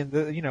just saying,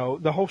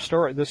 the whole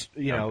story,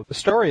 the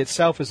story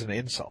itself is an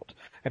insult,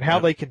 and how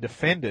they can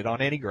defend it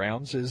on any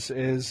grounds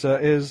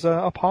is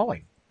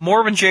appalling.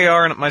 Morbin,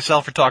 JR, and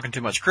myself are talking too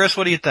much. Chris,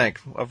 what do you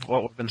think of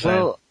what we've been saying?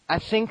 Well, I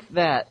think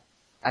that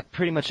I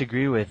pretty much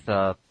agree with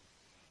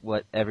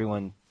what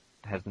everyone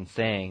has been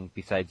saying,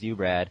 besides you,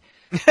 Brad.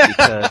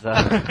 Because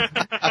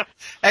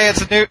hey,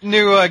 it's a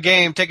new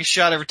game. Take a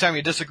shot every time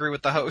you disagree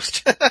with the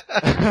host.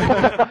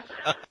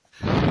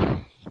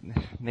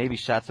 Maybe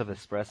shots of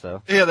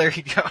espresso. Yeah, there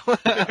you go.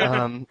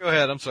 Go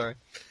ahead. I'm sorry.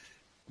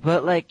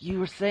 But you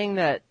were saying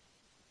that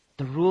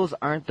the rules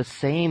aren't the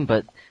same,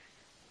 but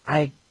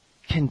I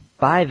can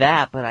buy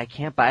that, but I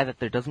can't buy that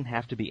there doesn't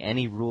have to be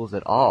any rules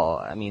at all.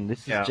 I mean,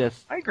 this is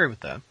just... I agree with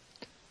that.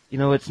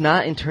 It's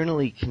not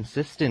internally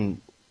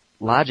consistent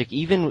logic.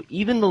 Even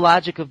the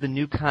logic of the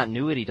new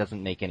continuity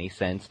doesn't make any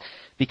sense,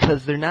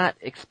 because they're not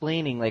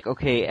explaining,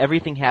 okay,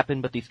 everything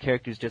happened, but these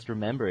characters just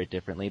remember it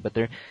differently, but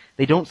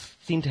they don't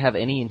seem to have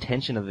any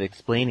intention of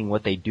explaining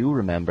what they do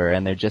remember,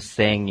 and they're just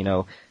saying,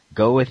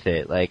 go with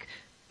it.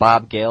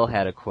 Bob Gale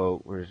had a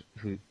quote,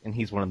 and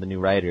he's one of the new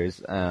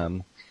writers,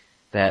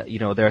 that,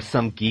 there are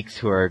some geeks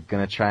who are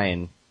going to try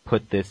and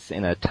put this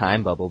in a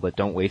time bubble, but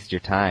don't waste your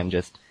time.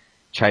 Just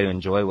try to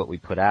enjoy what we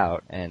put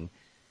out. And,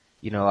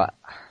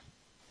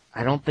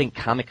 I don't think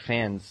comic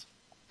fans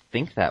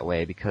think that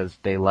way, because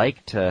they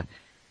like to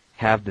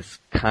have this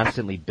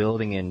constantly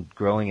building and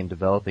growing and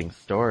developing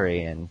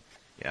story, and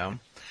Yeah.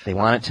 they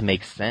want it to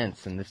make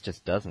sense, and this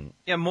just doesn't.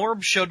 Yeah,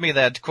 Morb showed me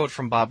that quote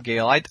from Bob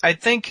Gale. I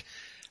think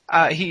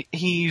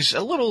he's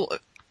a little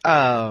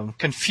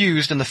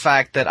confused in the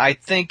fact that I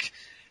think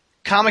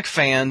comic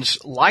fans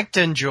like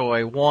to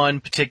enjoy one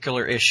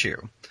particular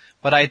issue,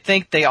 but I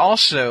think they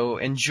also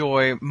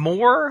enjoy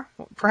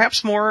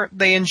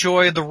they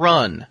enjoy the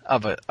run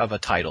of a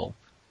title.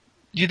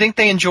 Do you think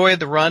they enjoy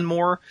the run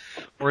more,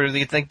 or do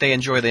you think they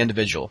enjoy the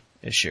individual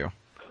issue?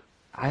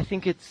 I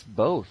think it's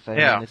both. I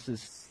Yeah. mean, this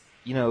is,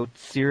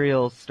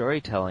 serial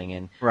storytelling,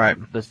 and Right.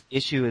 this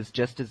issue is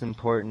just as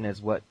important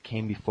as what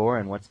came before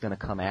and what's going to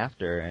come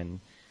after, and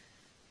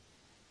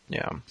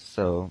Yeah.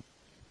 so...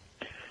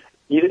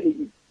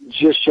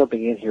 Just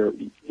jumping in here,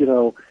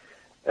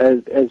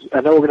 as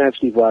I know we're going to have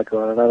Steve Black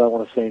on, and I don't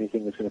want to say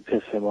anything that's going to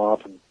piss him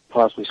off and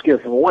possibly scare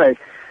him away,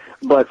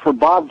 but for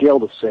Bob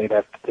Gale to say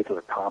that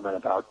particular comment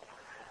about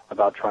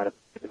trying to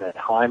in that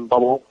time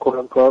bubble, quote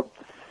unquote,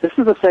 this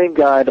is the same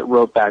guy that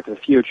wrote Back to the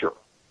Future.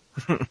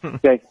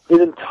 Okay, his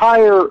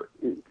entire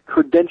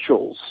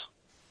credentials,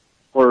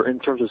 or in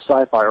terms of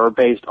sci-fi, are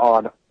based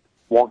on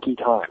wonky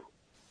time.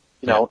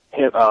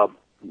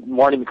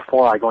 Marty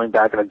McFly going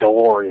back in a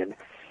DeLorean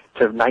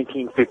to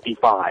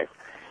 1955.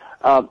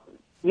 I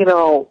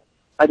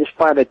just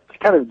find it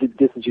kind of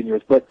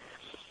disingenuous. But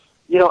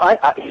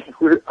I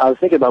was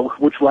thinking about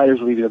which writers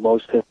would be the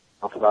most pissed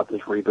off about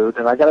this reboot,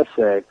 and I got to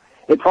say,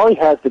 it probably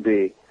has to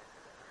be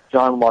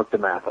John Mark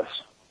DeMatteis,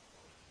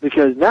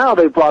 because now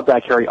they brought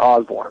back Harry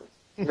Osborn.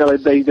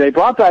 They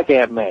brought back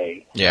Aunt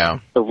May. Yeah.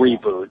 The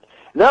reboot.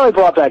 Now they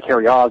brought back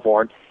Harry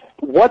Osborn.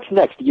 What's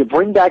next? Do you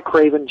bring back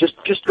Craven? Just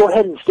go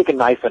ahead and stick a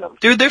knife in him.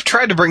 Dude, they've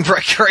tried to bring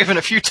back Craven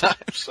a few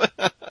times.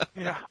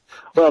 Yeah.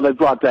 Well, they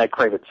brought back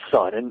Craven's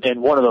son,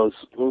 and one of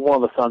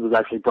the sons was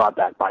actually brought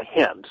back by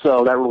him,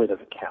 so that really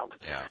doesn't count.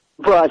 Yeah.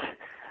 But,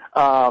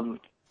 I'm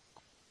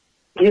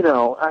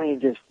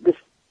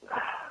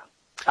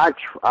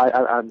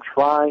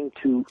trying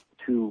to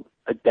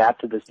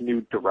adapt to this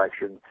new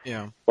direction.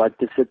 Yeah. But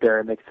to sit there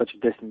and make such a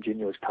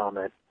disingenuous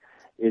comment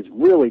is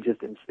really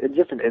just an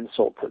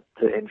insult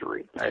to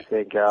injury, I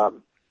think.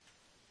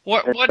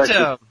 What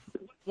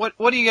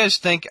do you guys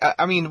think?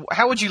 I mean,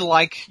 how would you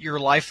like your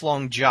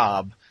lifelong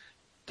job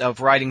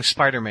of writing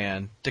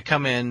Spider-Man to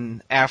come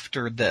in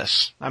after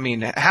this? I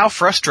mean, how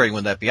frustrating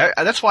would that be?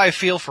 That's why I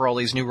feel for all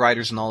these new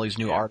writers and all these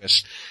new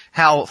artists.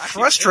 How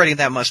frustrating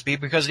that must be,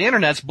 because the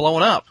internet's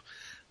blowing up.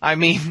 I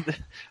mean...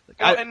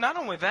 and not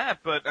only that,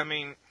 but, I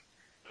mean,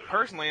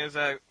 personally, as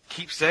I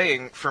keep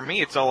saying, for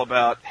me it's all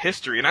about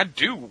history, and I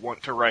do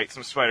want to write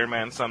some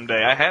Spider-Man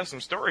someday. I have some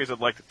stories I'd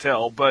like to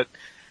tell, but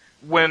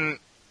when...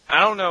 I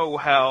don't know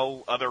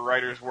how other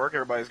writers work,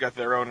 everybody's got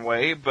their own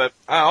way, but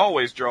I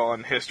always draw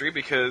on history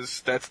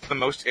because that's the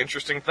most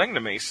interesting thing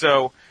to me.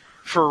 So,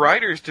 for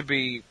writers to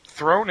be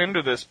thrown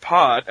into this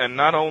pot and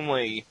not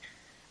only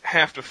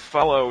have to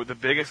follow the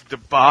biggest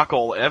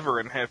debacle ever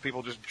and have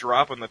people just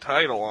dropping the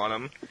title on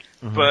them,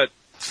 but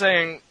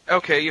saying,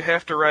 okay, you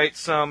have to write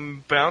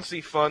some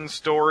bouncy, fun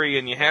story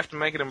and you have to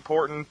make it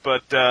important,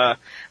 but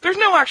there's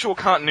no actual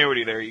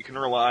continuity there you can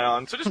rely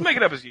on, so just make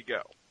it up as you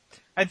go.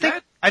 I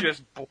think that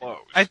just blows.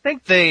 I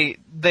think they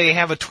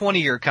have a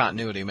 20-year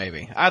continuity,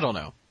 maybe. I don't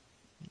know.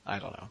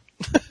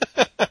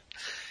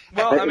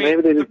 Well, I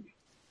mean, maybe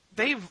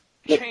they've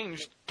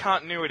changed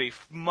continuity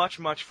much,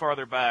 much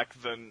farther back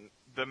than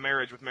the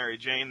marriage with Mary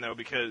Jane, though,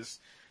 because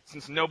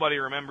since nobody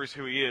remembers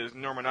who he is,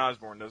 Norman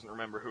Osborn doesn't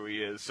remember who he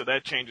is, so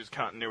that changes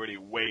continuity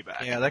way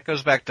back. Yeah, that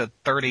goes back to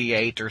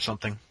 38 or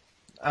something.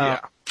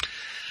 Yeah.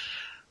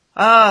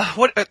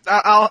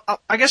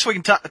 I guess we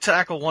can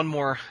tackle one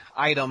more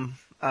item.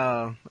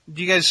 Do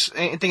you guys,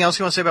 anything else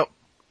you want to say about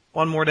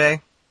One More Day?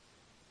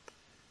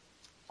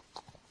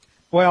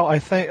 Well,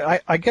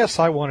 I guess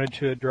I wanted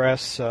to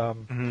address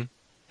kind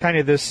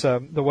of this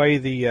the way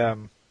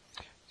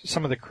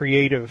some of the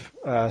creative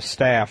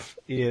staff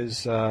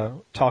is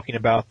talking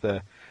about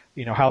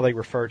how they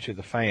refer to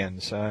the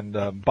fans,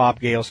 and Bob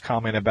Gale's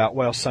comment about,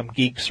 well, some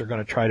geeks are going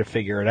to try to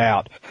figure it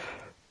out.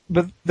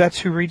 But that's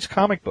who reads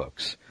comic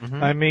books.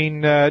 I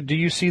mean, do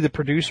you see the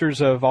producers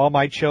of All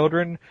My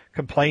Children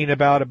complain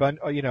about of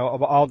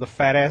all the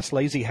fat ass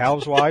lazy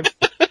housewives?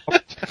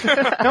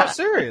 No,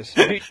 serious.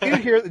 Do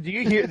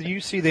you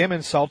see them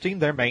insulting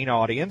their main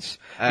audience?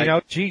 I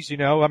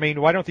mean,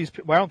 why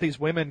don't these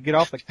women get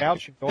off the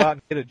couch and go out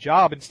and get a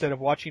job instead of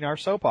watching our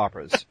soap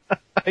operas?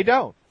 They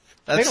don't.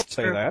 They don't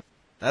say that.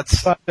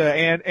 But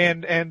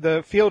and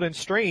the Field and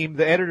Stream,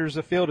 the editors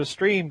of Field and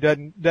Stream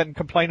doesn't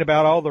complain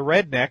about all the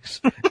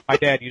rednecks. My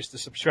dad used to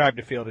subscribe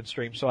to Field and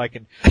Stream, so I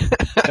can.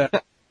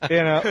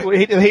 They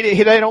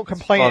don't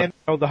complain.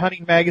 The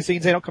hunting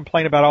magazines, they don't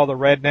complain about all the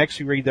rednecks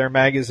who read their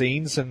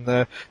magazines, and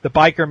the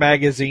biker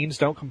magazines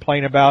don't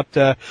complain about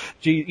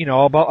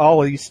about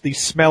all of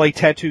these smelly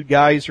tattooed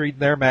guys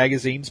reading their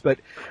magazines. But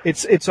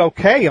it's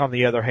okay, on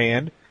the other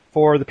hand,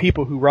 for the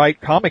people who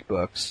write comic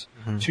books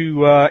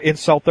to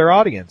insult their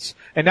audience.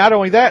 And not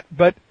only that,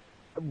 but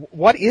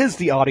what is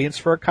the audience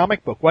for a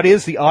comic book? What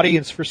is the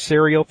audience for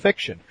serial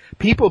fiction?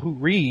 People who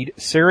read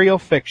serial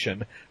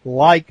fiction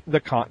like the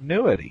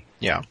continuity.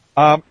 Yeah.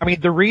 I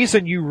mean, the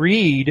reason you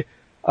read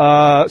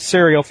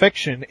serial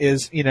fiction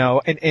is, you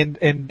know,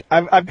 and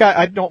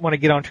I don't want to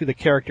get onto the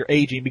character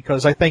aging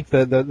because I think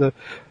the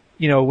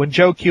you know, when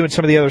Joe Q and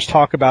some of the others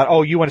talk about,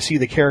 oh, you want to see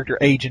the character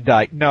age and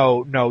die.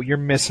 No, you're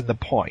missing the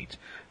point.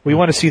 We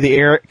want to see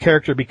the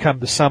character become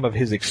the sum of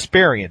his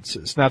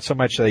experiences, not so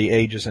much that he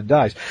ages and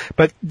dies.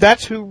 But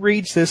that's who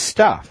reads this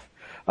stuff.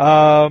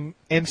 And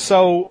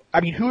so,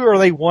 I mean, who are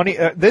they wanting?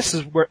 This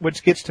is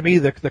what gets to me,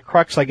 the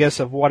crux, I guess,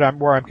 of where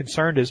I'm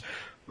concerned is,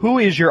 who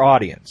is your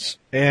audience?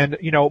 And,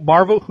 you know,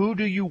 Marvel, who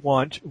do you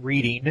want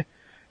reading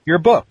your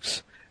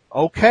books?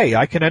 Okay,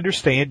 I can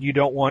understand you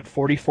don't want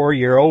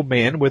 44-year-old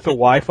men with a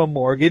wife, a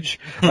mortgage,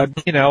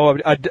 you know,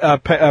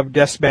 a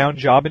desk-bound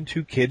job and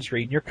 2 kids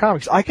reading your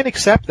comics. I can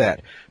accept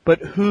that. But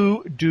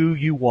who do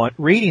you want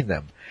reading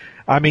them?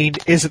 I mean,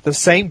 is it the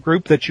same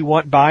group that you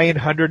want buying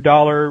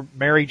 $100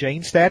 Mary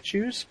Jane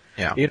statues?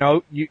 Yeah. You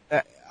know,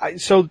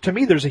 so to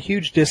me, there's a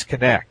huge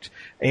disconnect.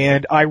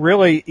 And I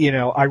really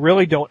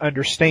don't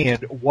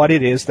understand what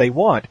it is they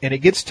want. And it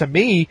gets to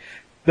me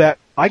that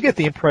I get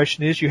the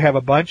impression is you have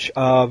a bunch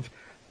of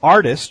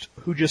artists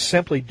who just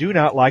simply do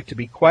not like to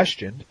be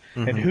questioned,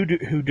 and who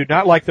do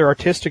not like their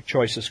artistic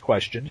choices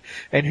questioned,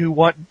 and who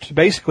want to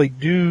basically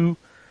do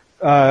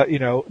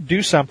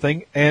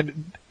something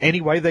and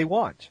any way they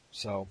want.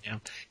 So, yeah.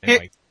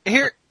 Anyway.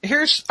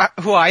 Here's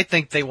who I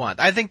think they want.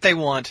 I think they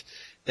want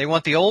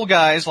the old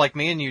guys like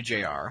me and you,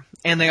 JR,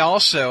 and they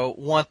also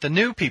want the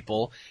new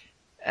people,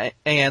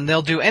 and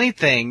they'll do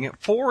anything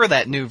for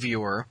that new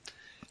viewer.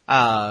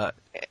 They'll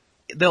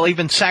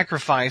even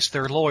sacrifice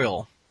their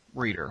loyal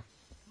reader.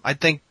 I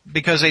think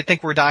because they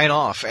think we're dying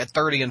off at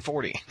 30 and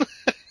 40.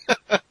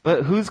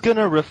 But who's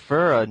gonna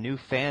refer a new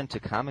fan to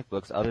comic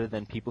books other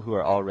than people who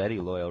are already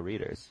loyal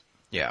readers?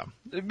 Yeah.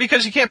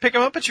 Because you can't pick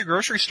them up at your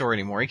grocery store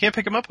anymore. You can't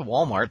pick them up at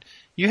Walmart.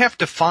 You have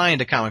to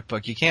find a comic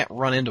book. You can't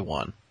run into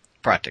one,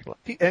 practically.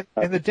 And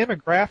the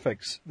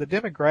demographics,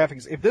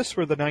 if this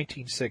were the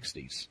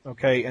 1960s,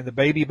 okay, and the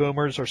baby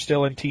boomers are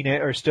still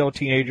teenagers,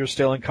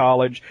 still in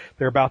college,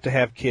 they're about to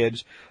have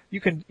kids, you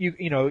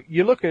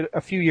look at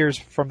a few years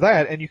from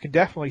that and you can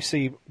definitely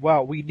see,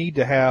 wow, we need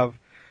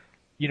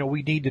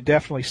to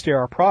definitely steer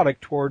our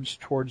product towards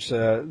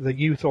the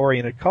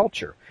youth-oriented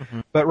culture.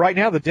 Mm-hmm. But right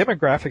now the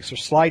demographics are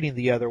sliding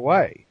the other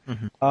way.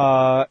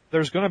 Mm-hmm.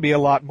 There's going to be a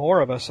lot more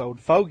of us old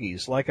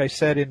fogies. Like I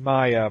said in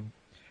my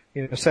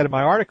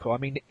article, I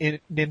mean,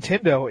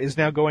 Nintendo is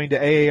now going to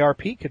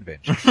AARP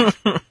conventions.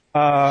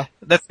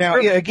 That's now,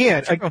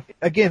 true.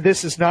 Again,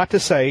 this is not to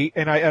say,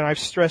 and I've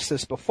stressed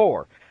this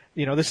before,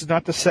 you know, this is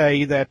not to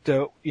say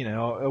that,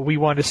 we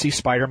want to see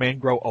Spider-Man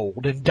grow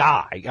old and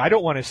die. I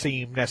don't want to see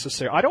him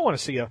necessarily, I don't want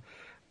to see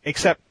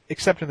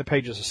except in the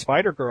pages of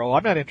Spider-Girl,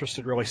 I'm not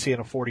interested really seeing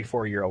a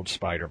 44-year-old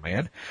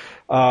Spider-Man.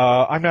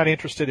 I'm not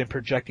interested in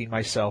projecting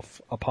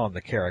myself upon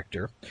the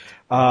character.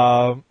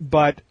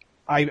 But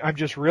I'm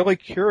just really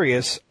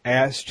curious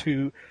as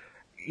to,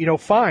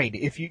 fine,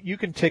 if you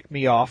can tick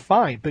me off,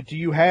 fine, but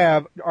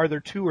are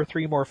there 2 or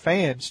 3 more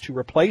fans to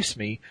replace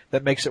me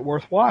that makes it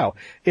worthwhile?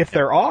 If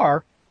there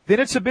are, then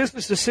it's a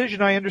business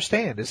decision, I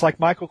understand. It's like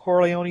Michael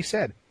Corleone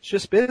said. It's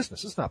just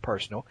business. It's not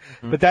personal.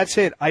 Mm-hmm. But that's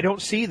it. I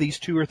don't see these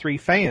 2 or 3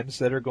 fans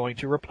that are going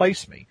to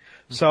replace me.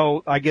 Mm-hmm.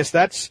 So I guess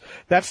that's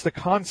the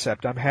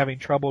concept I'm having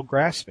trouble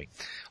grasping.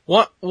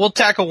 We'll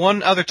tackle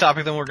one other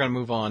topic, then we're going to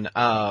move on,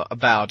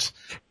 about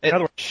it. In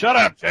other words, shut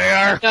up,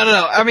 JR!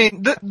 No. I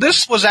mean,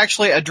 this was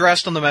actually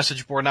addressed on the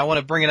message board, and I want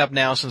to bring it up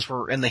now since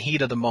we're in the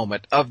heat of the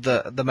moment of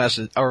the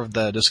message, or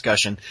the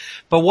discussion.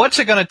 But what's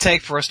it going to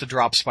take for us to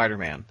drop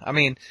Spider-Man? I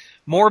mean,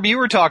 Morb, you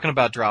were talking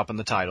about dropping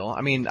the title. I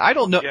mean, I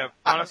don't know. Yeah,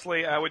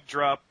 honestly, I would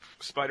drop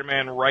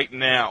Spider-Man right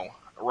now.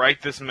 Right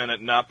this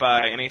minute, not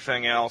buy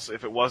anything else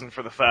if it wasn't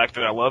for the fact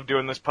that I love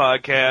doing this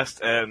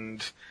podcast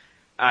and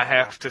I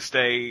have to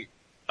stay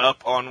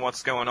up on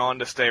what's going on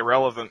to stay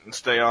relevant and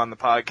stay on the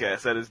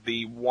podcast. That is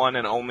the one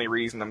and only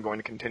reason I'm going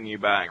to continue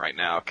buying right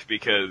now,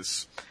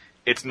 because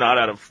it's not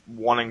out of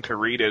wanting to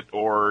read it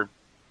or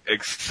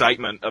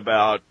excitement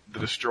about the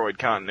destroyed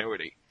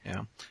continuity.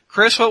 Yeah.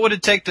 Chris, what would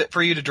it take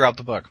for you to drop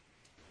the book?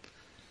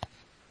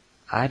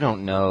 I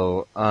don't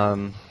know.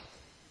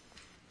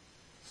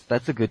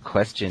 That's a good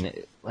question.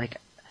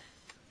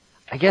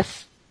 I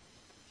guess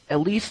at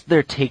least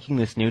they're taking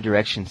this new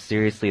direction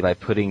seriously by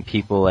putting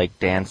people like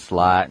Dan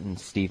Slott and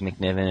Steve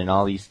McNiven and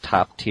all these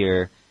top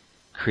tier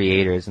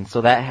creators, and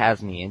so that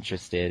has me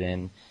interested.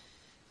 And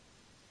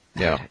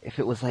if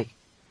it was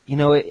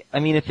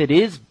if it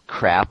is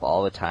crap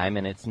all the time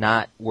and it's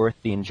not worth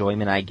the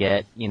enjoyment I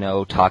get,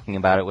 talking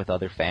about it with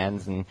other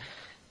fans and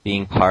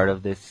being part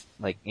of this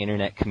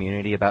internet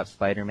community about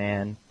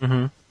Spider-Man,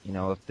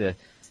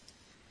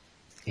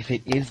 if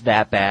it is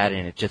that bad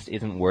and it just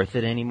isn't worth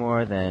it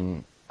anymore,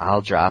 then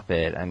I'll drop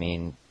it. I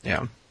mean,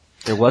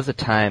 there was a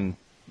time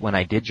when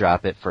I did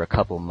drop it for a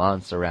couple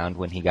months around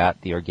when he got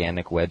the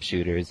organic web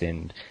shooters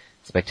and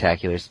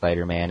Spectacular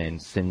Spider-Man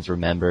and Sins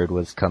Remembered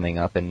was coming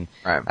up, and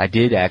Right. I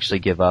did actually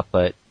give up,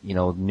 but,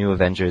 New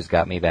Avengers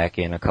got me back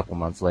in a couple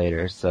months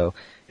later. So,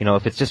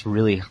 if it's just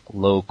really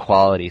low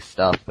quality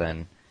stuff,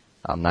 then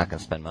I'm not going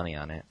to spend money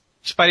on it.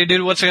 Spidey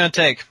dude, what's it going to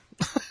take?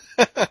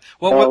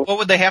 What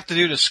would they have to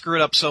do to screw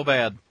it up so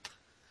bad?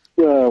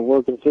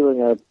 Well,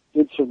 considering I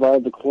did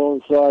survive the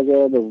Clone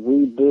Saga, the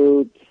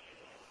reboot,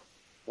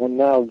 and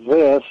now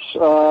this,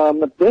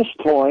 at this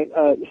point,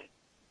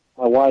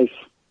 my wife.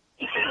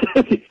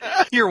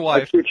 Your My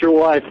wife. future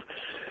wife.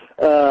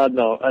 She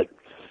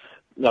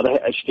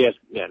has,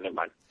 never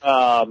mind.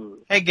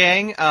 Hey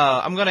gang,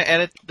 I'm going to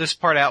edit this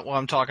part out while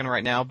I'm talking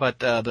right now, but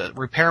the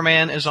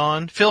repairman is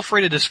on. Feel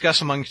free to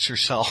discuss amongst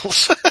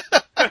yourselves.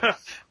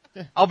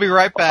 I'll be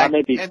right back.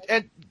 Okay.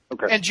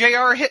 And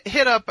JR,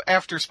 hit up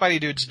after Spidey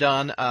Dude's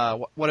done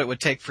what it would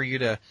take for you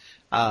to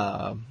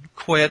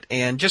quit,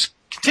 and just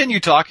continue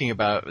talking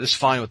about it. It's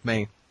fine with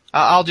me.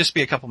 I'll just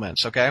be a couple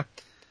minutes, okay?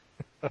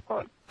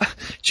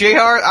 JR,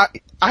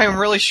 I am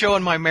really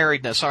showing my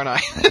marriedness, aren't I?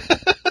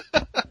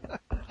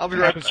 I'll be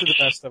right back. To the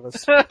best of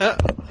us.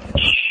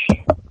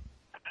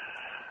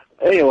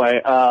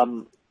 Anyway, Are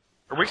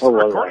we still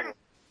what was recording?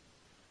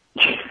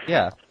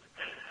 Yeah.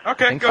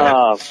 Okay, go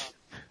ahead.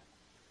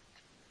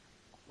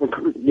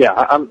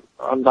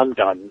 I'm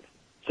done.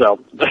 So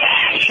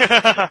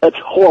that's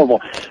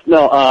horrible.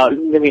 No,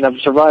 I've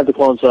survived the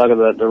Clone Saga,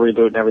 the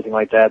reboot, and everything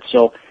like that.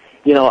 So,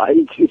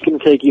 it's going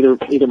to take either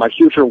my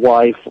future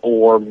wife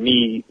or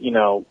me,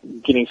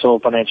 getting so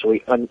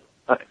financially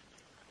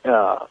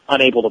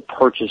unable to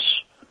purchase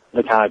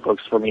the comic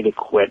books for me to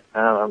quit.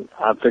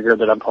 I figure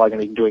that I'm probably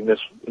going to be doing this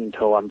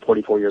until I'm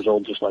 44 years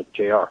old, just like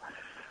JR.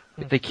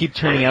 If they keep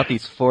turning out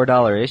these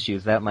 $4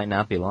 issues, that might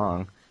not be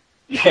long.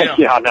 Yeah.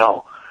 Yeah, I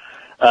know.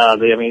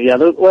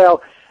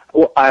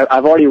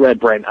 I've already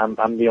read Brand.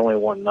 I'm the only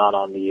one not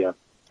on the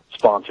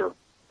sponsor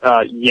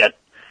yet,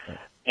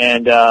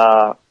 and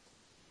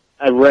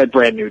I've read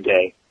Brand New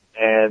Day,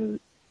 and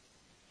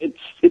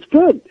it's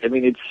good. I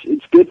mean,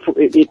 it's good for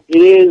it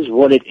is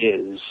what it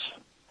is,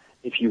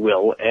 if you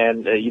will.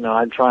 And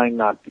I'm trying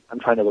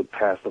to look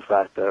past the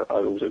fact that it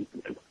was a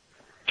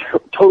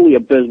totally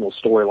abysmal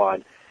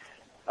storyline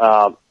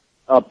and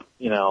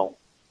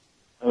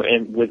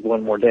with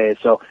one more day.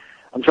 So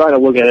I'm trying to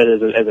look at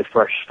it as a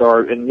fresh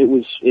start, and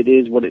it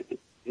is what it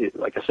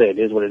like I say, it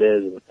is what it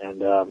is,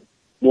 and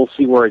we'll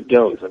see where it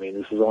goes. I mean,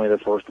 this is only the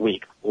first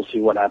week. We'll see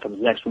what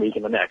happens next week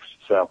and the next.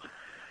 So,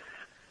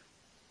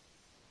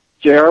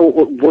 JR,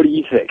 what do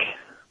you think?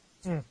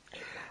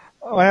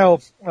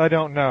 Well, I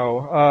don't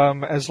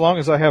know. As long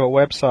as I have a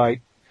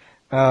website,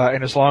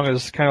 and as long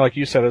as, kind of like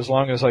you said, as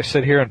long as I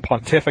sit here and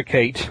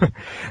pontificate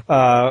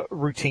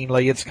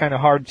routinely, it's kind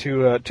of hard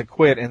to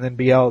quit and then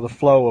be out of the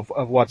flow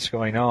of what's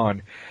going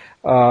on.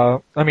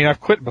 I've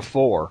quit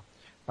before,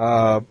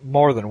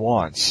 more than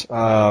once,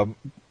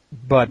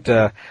 but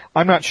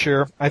I'm not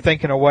sure. I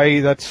think in a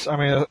way that's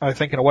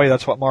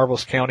what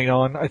Marvel's counting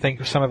on. I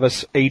think some of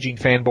us aging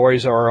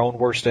fanboys are our own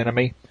worst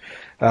enemy,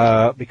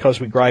 because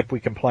we gripe, we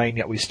complain,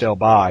 yet we still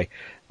buy.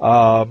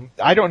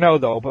 I don't know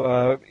though,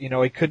 but,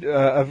 it could,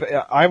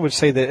 I would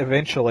say that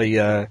eventually,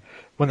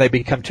 when they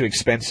become too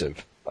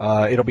expensive,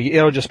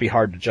 it'll just be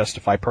hard to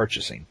justify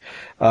purchasing.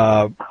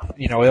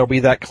 It'll be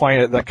that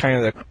kind of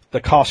the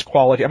cost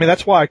quality. I mean,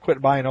 that's why I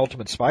quit buying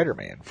Ultimate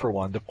Spider-Man, for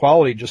one. The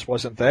quality just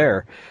wasn't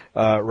there,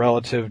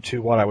 relative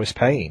to what I was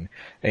paying.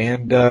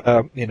 And,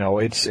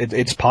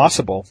 it's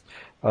possible,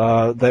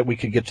 that we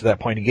could get to that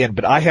point again,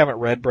 but I haven't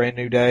read Brand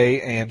New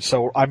Day, and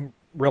so I'm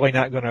really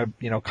not going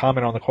to,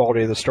 comment on the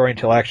quality of the story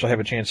until I actually have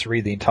a chance to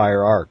read the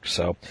entire arc.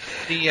 So,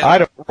 I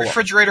don't.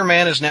 Refrigerator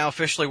Man is now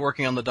officially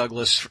working on the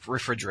Douglas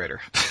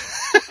refrigerator.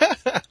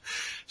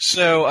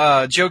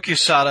 So, Joe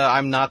Quesada,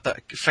 I'm not the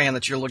fan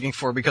that you're looking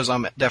for because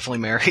I'm definitely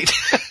married.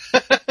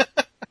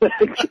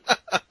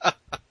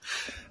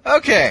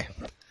 Okay.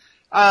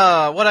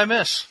 What'd I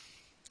miss?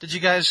 Did you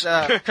guys,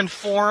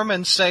 conform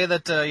and say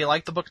that, you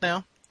like the book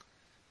now?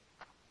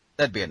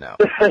 That'd be a no.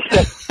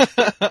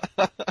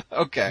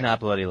 Okay.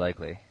 Not bloody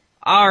likely.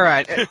 All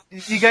right.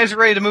 You guys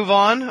ready to move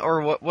on,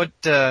 or what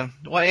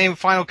any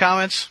final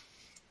comments?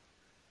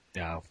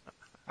 No.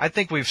 I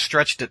think we've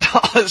stretched it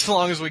as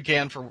long as we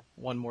can for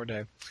one more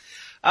day.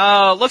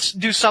 Let's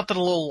do something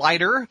a little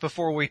lighter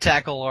before we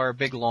tackle our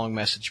big long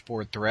message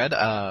board thread.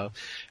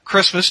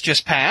 Christmas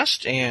just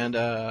passed, and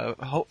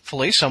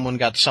hopefully someone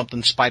got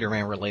something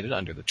Spider-Man related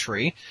under the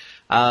tree.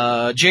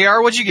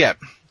 JR, what'd you get?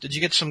 Did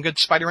you get some good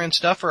Spider-Man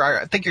stuff, or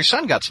I think your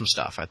son got some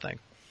stuff, I think.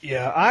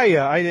 Yeah,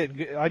 I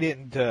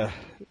didn't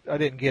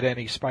get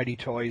any Spidey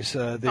toys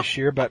this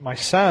year, but my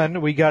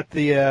son, we got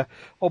the.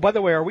 Oh, by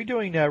the way, are we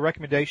doing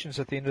recommendations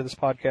at the end of this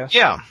podcast?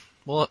 Yeah,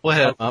 we'll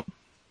hit them up.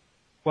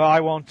 Well, I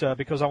won't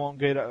because I won't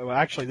get.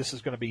 Actually, this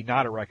is going to be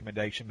not a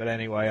recommendation, but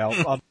anyway,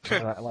 I'll do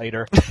that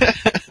later.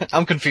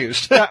 I'm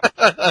confused. No.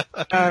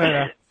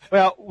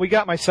 Well, we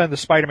got my son the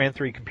Spider-Man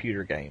 3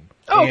 computer game.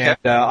 Oh, Oh, okay.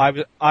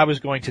 And I was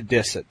going to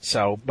diss it.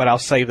 But I'll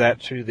save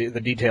that to the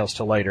details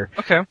till later.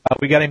 Okay.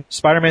 We got him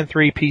Spider-Man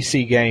 3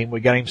 PC game. We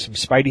got him some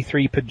Spidey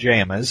 3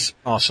 pajamas.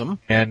 Awesome.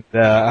 And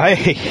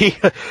he,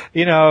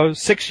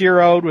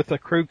 6-year-old with a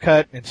crew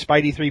cut and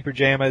Spidey 3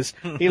 pajamas.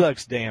 He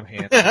looks damn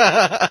handsome.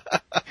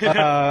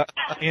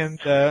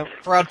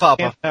 Proud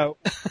Papa.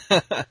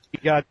 We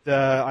got,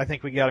 I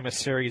think we got him a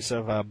series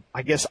of,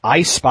 I guess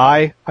I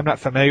Spy. I'm not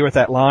familiar with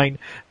that line,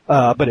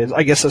 but it's,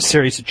 I guess, a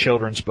series of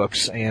children's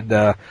books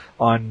and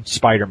on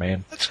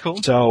Spider-Man. That's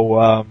cool.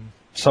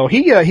 So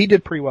he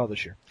did pretty well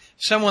this year.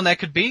 Someone that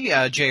could be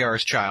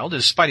JR's child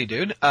is Spidey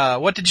Dude.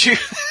 What did you?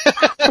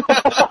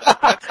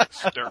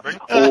 Disturbing.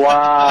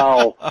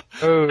 Wow.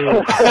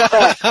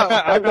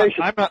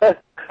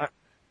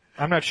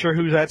 I'm not sure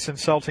who that's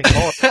insulting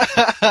more.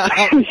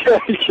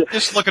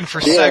 Just looking for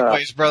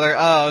segues, brother.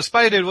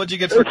 Spidey Dude, what'd you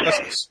get for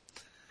Christmas?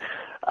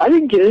 I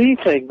didn't get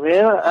anything,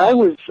 man. I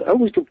was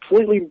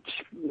completely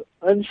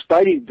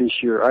unspideyed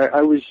this year.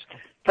 I was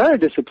kind of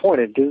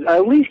disappointed because I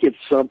at least get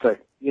something,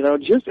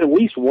 just at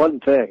least one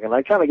thing. And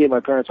I kind of gave my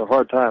parents a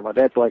hard time. My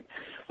dad's like,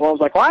 I was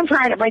like, well, I'm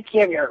trying to make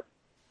you your.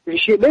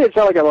 She made it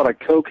sound like I'm on a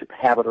coke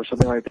habit or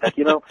something like that,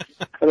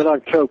 I've been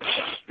on coke,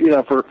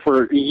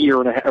 for a year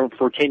and a half,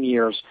 for 10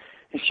 years.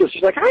 And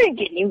she's like, I ain't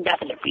getting you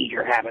nothing to feed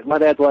your habit. My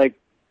dad's like,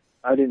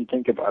 I didn't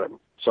think about it.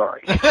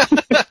 Sorry.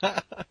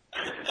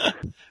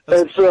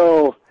 And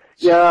so,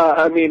 yeah,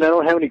 I mean, I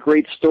don't have any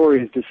great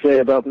stories to say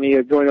about me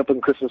going up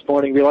on Christmas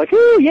morning and be like,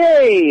 ooh,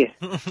 yay!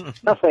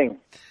 Nothing.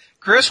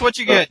 Chris, what'd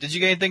you get? Did you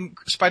get anything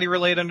Spidey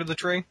related under the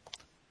tree?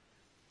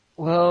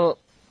 Well,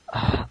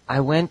 I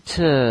went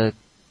to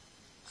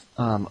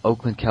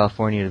Oakland,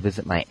 California to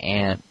visit my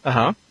aunt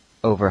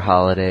over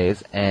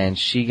holidays, and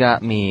she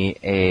got me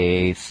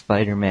a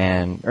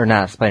Spider-Man, or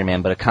not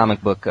Spider-Man, but a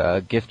comic book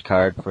gift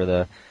card for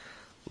the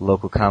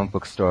local comic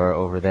book store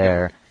over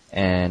there.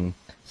 And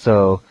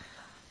so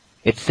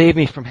it saved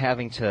me from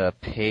having to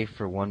pay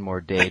for one more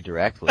day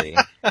directly.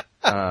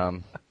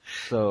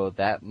 So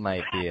that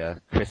might be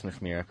a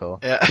Christmas miracle.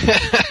 Yeah.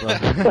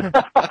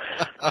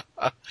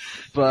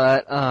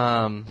 But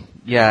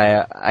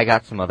yeah, I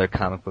got some other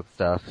comic book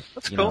stuff.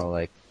 That's cool.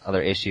 Like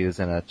other issues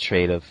and a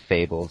trade of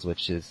Fables,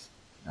 which is,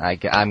 I'm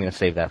gonna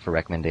save that for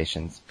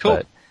recommendations. Cool.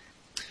 But,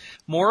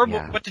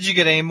 Yeah. What did you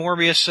get? Any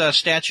Morbius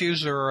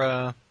statues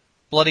or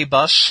bloody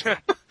bus?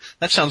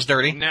 That sounds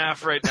dirty. Nah,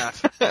 afraid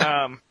not.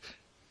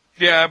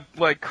 Yeah,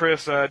 like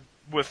Chris,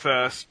 with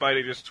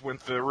Spidey, just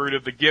went the route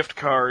of the gift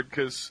card,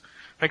 because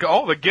I think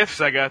all the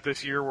gifts I got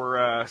this year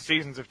were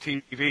seasons of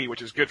TV,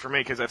 which is good for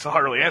me, because that's all I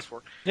really asked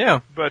for. Yeah.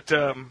 But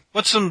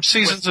what's some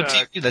seasons of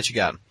TV that you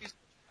got?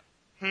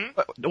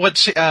 What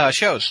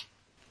shows?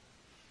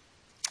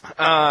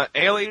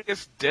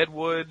 Alias,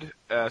 Deadwood,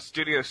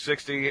 Studio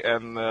 60,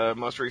 and the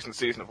most recent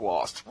season of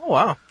Lost. Oh,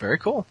 wow. Very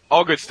cool.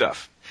 All good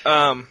stuff.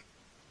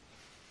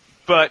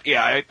 But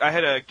yeah, I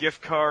had a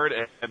gift card,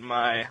 and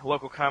my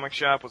local comic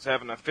shop was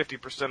having a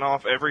 50%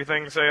 off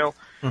everything sale.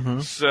 Mm-hmm.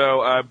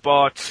 So I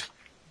bought,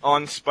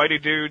 on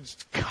Spidey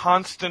Dude's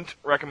constant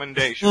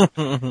recommendation,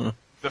 the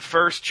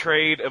first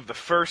trade of the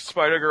first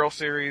Spider-Girl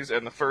series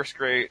and the first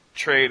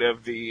trade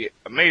of the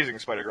Amazing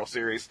Spider-Girl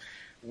series,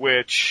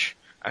 which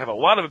I have a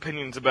lot of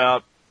opinions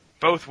about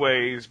both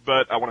ways,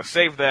 but I want to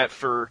save that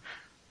for,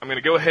 I'm going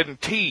to go ahead and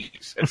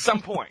tease at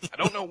some point. I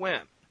don't know when.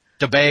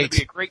 Debate. It's going to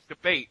be a great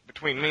debate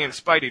between me and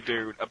Spidey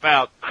Dude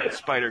about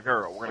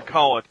Spider-Girl. We're going to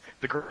call it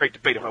the Great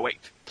Debate of 08.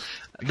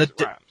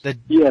 The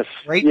Yes.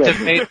 great yes.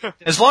 debate.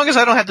 As long as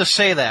I don't have to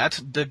say that,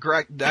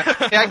 I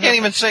can't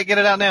even get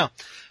it out now.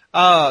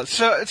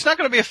 So it's not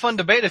going to be a fun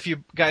debate if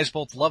you guys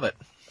both love it.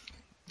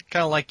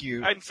 Kind of like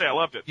you. I didn't say I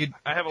loved it.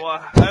 I have a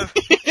lot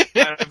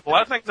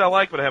of things I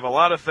like, but I have a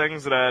lot of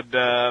things that I'd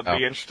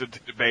be interested to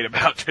debate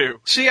about too.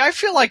 See, I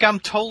feel like I'm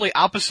totally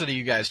opposite of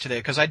you guys today,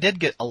 because I did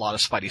get a lot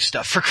of Spidey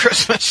stuff for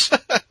Christmas.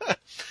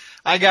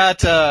 I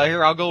got,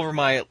 here, I'll go over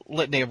my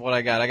litany of what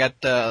I got. I got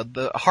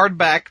the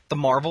hardback, The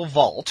Marvel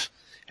Vault.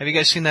 Have you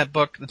guys seen that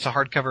book? It's a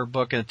hardcover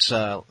book. It's,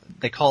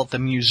 they call it The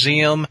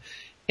Museum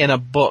in a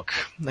Book.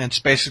 And it's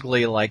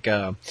basically like,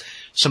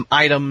 some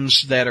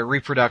items that are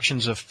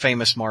reproductions of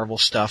famous Marvel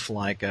stuff,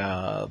 like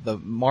the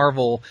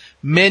Marvel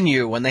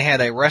menu when they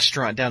had a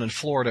restaurant down in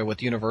Florida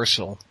with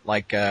Universal,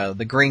 like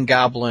the Green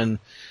Goblin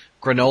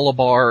granola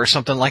bar or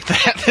something like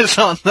that is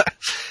on there.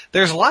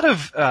 There's a lot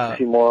of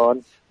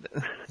Moron.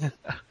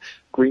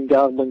 Green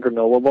Goblin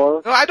granola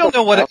bar? I don't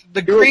know what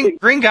the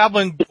Green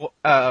Goblin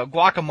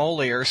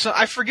guacamole or so.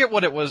 I forget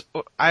what it was.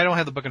 I don't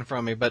have the book in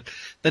front of me, but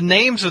the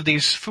names of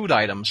these food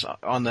items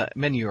on the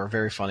menu are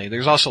very funny.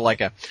 There's also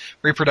like a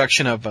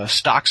reproduction of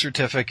stock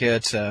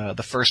certificates,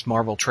 the first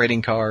Marvel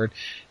trading card,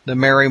 the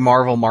Merry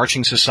Marvel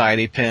Marching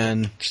Society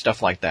pin,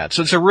 stuff like that.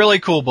 So it's a really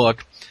cool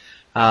book.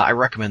 I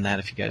recommend that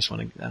if you guys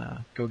want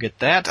to go get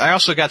that. I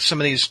also got some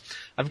of these.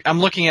 I'm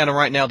looking at them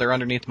right now. They're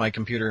underneath my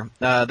computer.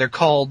 They're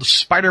called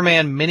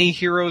Spider-Man Mini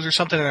Heroes or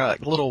something. They're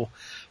like little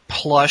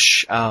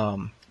plush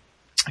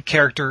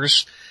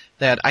characters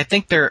that I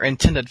think they're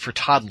intended for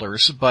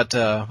toddlers, but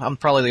I'm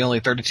probably the only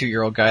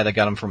 32-year-old guy that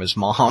got them from his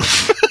mom.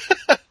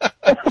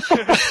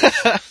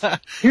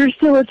 You're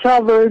still a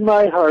toddler in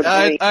my heart.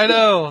 I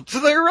know. So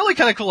they're really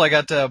kind of cool. I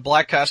got a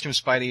black costume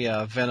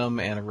Spidey, Venom,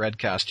 and a red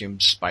costume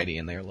Spidey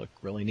in there. Look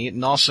really neat.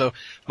 And also,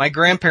 my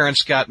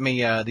grandparents got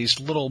me these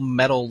little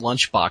metal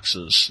lunch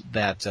boxes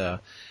that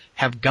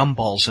have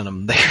gumballs in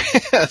them.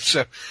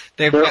 So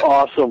they're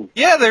awesome.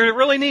 Yeah, they're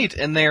really neat.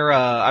 And they're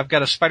I've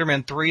got a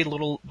Spider-Man 3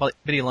 little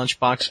bitty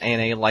lunchbox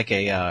and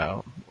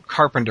a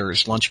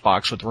Carpenter's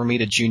lunchbox with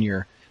Romita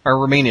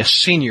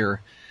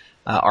Senior.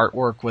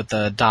 Artwork with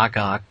Doc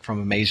Ock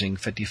from Amazing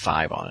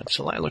 55 on it.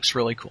 So that looks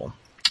really cool.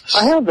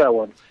 I have that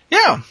one.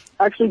 Yeah.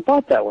 I actually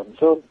bought that one.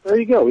 So there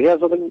you go. We have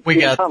something. We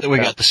got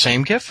the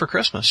same gift for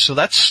Christmas. So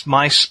that's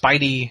my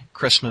Spidey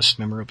Christmas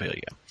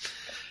memorabilia.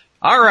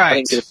 All right. I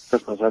didn't get it for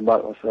Christmas. I bought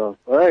it myself.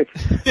 All right.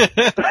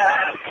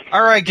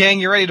 All right, gang.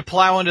 You ready to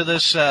plow into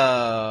this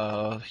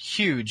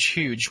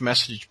huge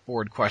message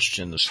board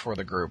questions for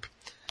the group?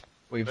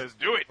 Let's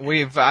do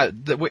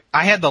it.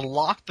 I had to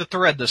lock the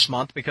thread this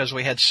month because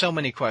we had so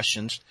many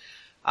questions.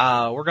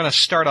 We're going to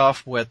start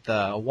off with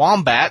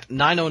Wombat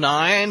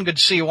 909. Good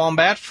to see you,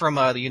 Wombat, from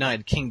the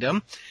United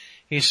Kingdom.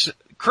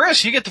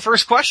 Chris, you get the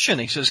first question.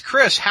 He says,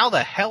 Chris, how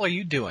the hell are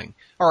you doing?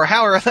 Or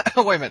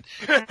wait a minute.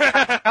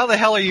 How the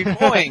hell are you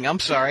going? I'm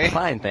sorry.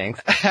 Fine,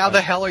 thanks. How the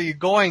hell are you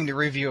going to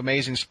review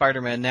Amazing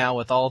Spider-Man now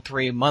with all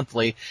three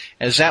monthly,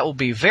 as that will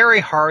be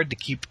very hard to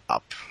keep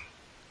up?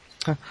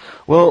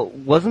 Well,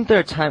 wasn't there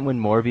a time when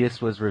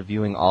Morbius was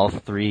reviewing all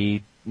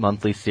 3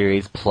 monthly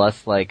series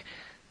plus like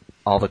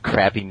all the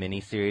crappy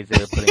miniseries they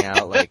were putting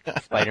out, like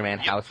Spider-Man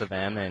House of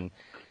M and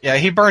yeah,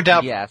 he burned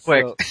out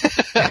quick.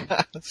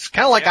 So, it's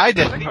kind of like I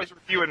did. I think I was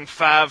reviewing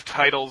 5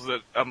 titles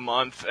a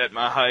month at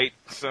my height.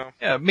 So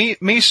yeah,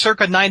 me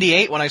circa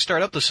 98 when I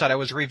started up the site, I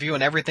was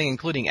reviewing everything,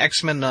 including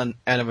X-Men and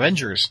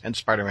Avengers and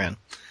Spider-Man.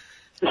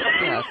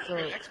 yeah, so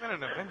X-Men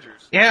and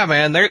Avengers. Yeah,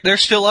 man, they're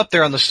still up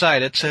there on the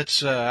site.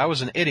 It's I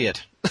was an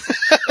idiot.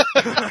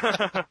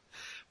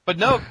 But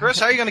no,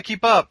 Chris, how are you going to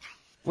keep up?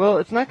 well,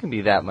 it's not going to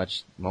be that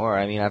much more.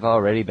 I mean, I've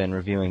already been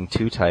reviewing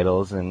 2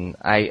 titles, and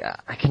I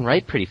can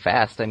write pretty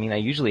fast. I mean, I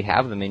usually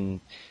have them in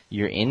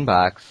your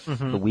inbox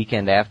the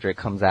weekend after it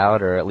comes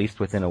out, or at least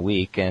within a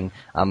week. And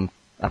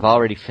I've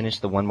already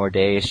finished the One More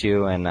Day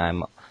issue, and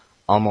I'm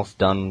almost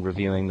done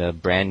reviewing the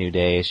Brand New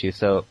Day issue.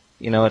 So,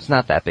 you know, it's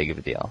not that big of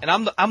a deal.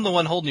 And I'm the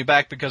one holding you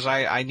back because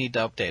I need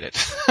to update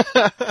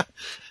it.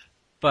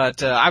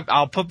 But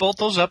I'll put both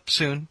those up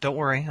soon. Don't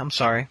worry. I'm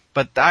sorry,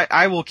 but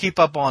I will keep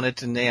up on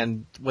it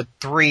and with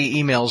 3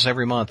 emails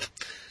every month.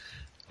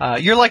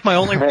 You're like my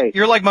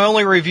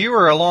only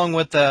reviewer, along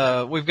with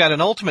we've got an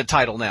Ultimate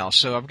title now,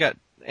 so I've got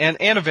and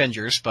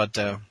Avengers, but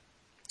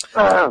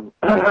and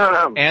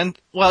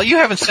well, you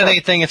haven't said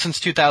anything since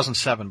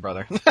 2007,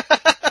 brother.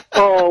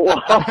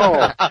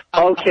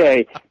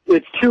 Okay.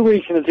 It's 2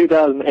 weeks into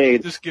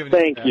 2008. Just giving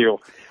Thank you.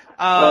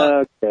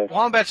 Okay.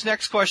 Wombat's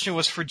next question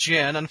was for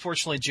Jen.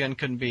 Unfortunately, Jen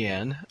couldn't be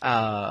in.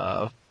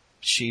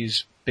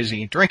 She's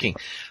busy drinking.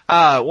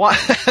 I'm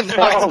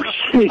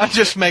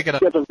just making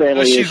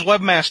she's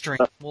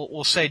webmastering.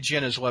 We'll say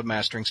Jen is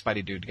webmastering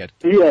Spidey Dude.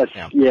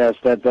 Yes,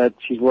 that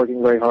she's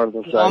working very hard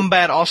on the site.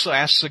 Wombat also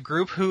asks the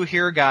group who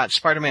here got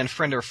Spider-Man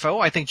friend or foe.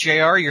 I think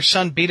JR, your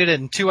son beat it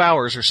in 2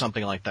 hours or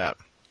something like that.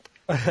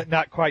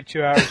 Not quite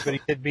 2 hours, but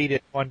he did beat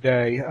it one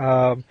day.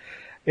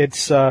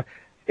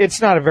 It's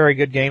not a very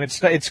good game.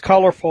 It's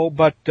colorful,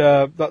 but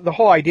the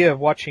whole idea of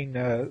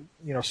watching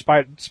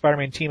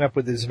Spider-Man team up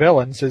with his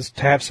villains is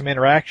to have some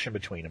interaction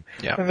between them.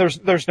 Yeah. And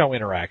there's no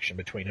interaction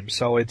between them,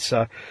 so it's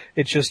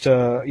just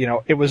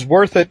it was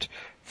worth it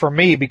for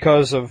me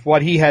because of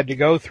what he had to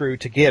go through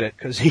to get it,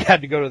 because he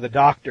had to go to the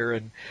doctor,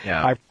 and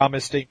I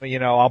promised him,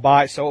 I'll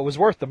buy it, so it was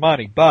worth the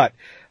money. But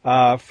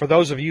for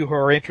those of you who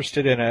are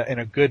interested in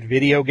a good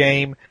video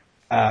game,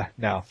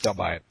 no, don't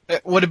buy it.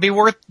 Would it be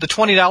worth the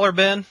 $20,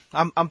 Ben?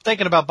 I'm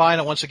thinking about buying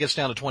it once it gets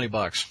down to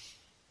 $20.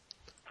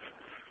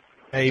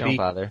 Maybe. Don't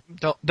bother.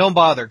 Don't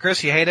bother.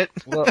 Chris, you hate it?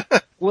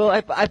 Well,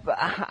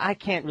 I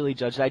can't really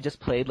judge it. I just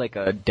played like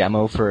a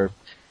demo for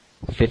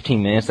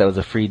 15 minutes that was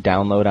a free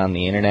download on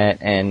the internet,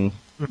 and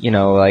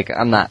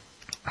I'm not.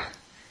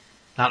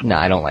 No,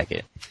 I don't like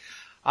it.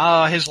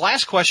 His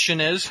last question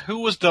is,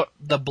 who was the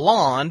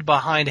blonde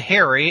behind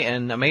Harry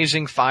in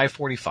Amazing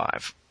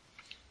 545?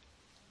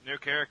 New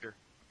character.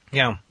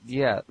 Yeah.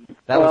 Yeah,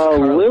 that was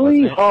Carl,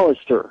 Lily wasn't it?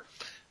 Hollister,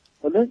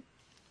 wasn't it?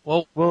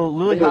 Well,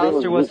 Lily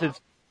Hollister was his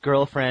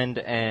girlfriend,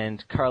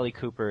 and Carly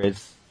Cooper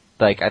is,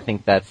 I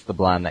think that's the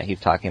blonde that he's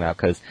talking about,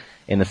 because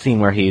in the scene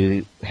where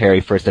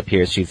Harry first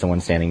appears, she's the one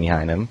standing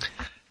behind him.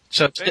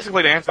 So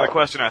basically, to answer the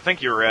question I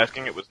think you were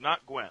asking, it was not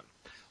Gwen.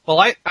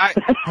 Well,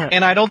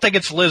 and I don't think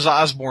it's Liz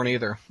Osborne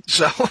either.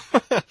 So,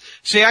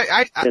 see,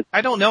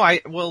 I don't know.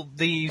 Will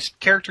these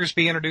characters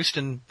be introduced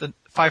in the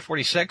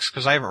 546?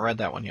 Because I haven't read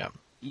that one yet.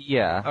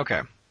 Yeah.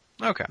 Okay.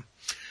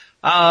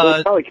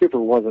 Carly Cooper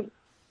wasn't,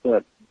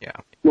 but yeah,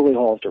 Lily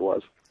Hollister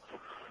was.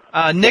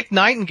 Nick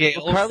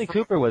Nightingale. Well, Carly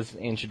Cooper was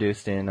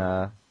introduced in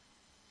Was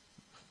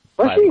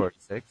she?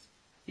 546.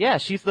 Yeah,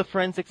 she's the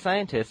forensic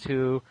scientist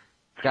who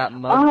got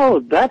mugged. Oh,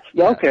 that's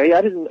okay.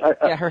 I didn't.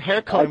 Yeah, her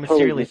hair color I totally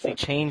mysteriously missed that.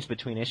 changed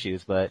between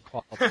issues, but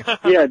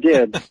Yeah, it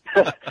did.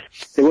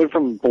 It went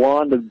from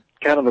blonde to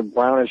kind of a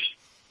brownish,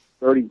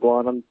 dirty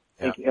blonde. I'm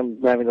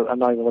not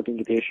even looking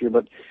at the issue,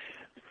 but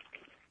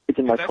it's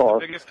in my If that's car.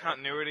 the biggest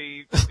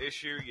continuity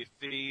issue you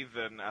see,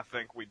 then I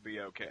think we'd be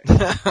okay.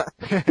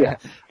 Yeah.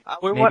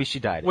 maybe she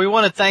died. We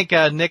want to thank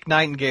Nick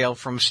Nightingale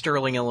from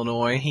Sterling,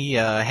 Illinois. He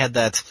had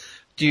that.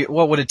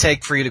 What would it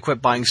take for you to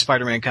quit buying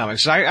Spider-Man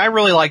comics? I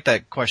really like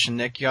that question,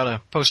 Nick. You ought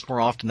to post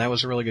more often. That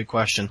was a really good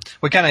question.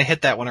 We kind of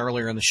hit that one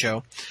earlier in the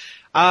show.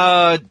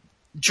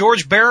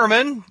 George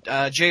Berriman,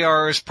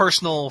 JR's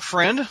personal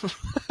friend.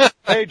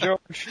 Hey,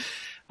 George.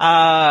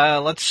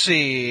 Let's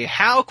see.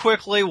 How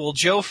quickly will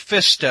Joe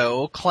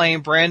Fisto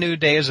claim Brand New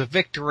Day as a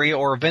victory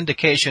or a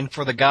vindication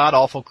for the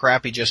god-awful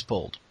crap he just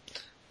pulled?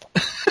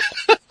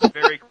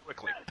 Very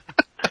quickly.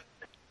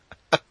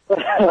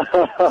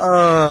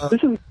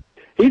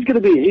 He's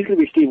gonna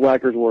be Steve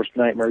Wacker's worst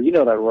nightmare. You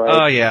know that,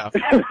 right? Oh, yeah.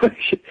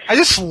 I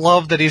just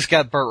love that he's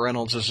got Burt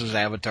Reynolds as his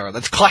avatar.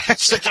 That's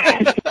classic.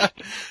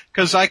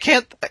 Because I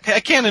can't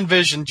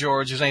envision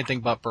George as anything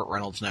but Burt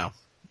Reynolds now.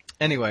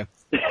 Anyway.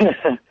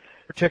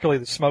 Particularly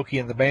the Smokey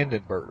and the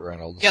Bandit Burt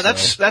Reynolds. Yeah,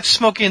 that's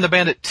Smokey and the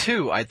Bandit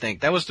 2, I think.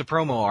 That was the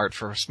promo art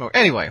for Smokey.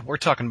 Anyway, we're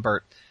talking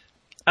Burt.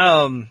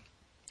 I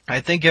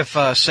think if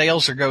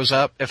sales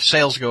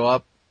go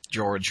up,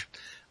 George,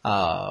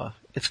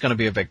 it's going to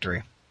be a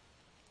victory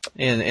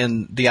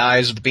in the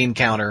eyes of the bean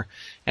counter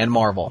and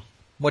Marvel.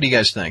 What do you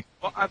guys think?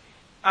 Well,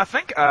 I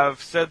think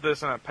I've said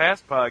this in a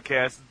past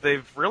podcast.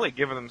 They've really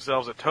given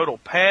themselves a total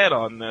pad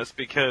on this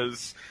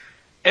because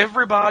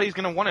everybody's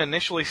going to want to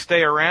initially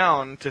stay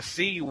around to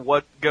see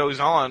what goes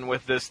on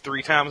with this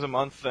 3 times a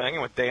month thing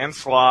and with Dan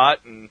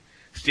Slott and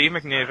Steve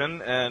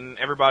McNiven and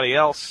everybody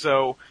else.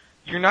 So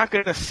you're not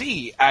going to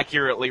see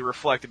accurately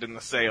reflected in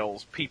the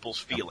sales people's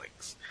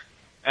feelings.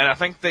 And I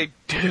think they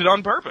did it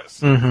on purpose.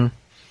 Mm-hmm.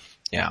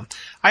 Yeah.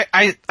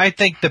 I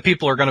think the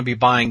people are going to be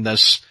buying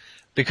this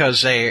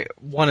because they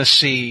want to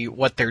see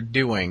what they're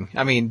doing.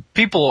 I mean,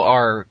 people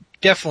are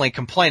definitely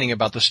complaining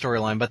about the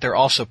storyline, but they're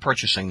also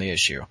purchasing the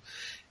issue.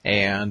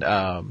 And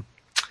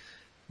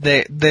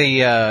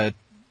the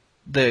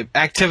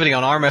activity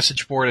on our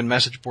message board and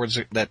message boards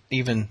that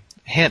even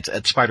hint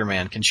at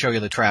Spider-Man can show you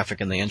the traffic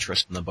and the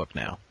interest in the book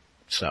now.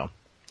 So,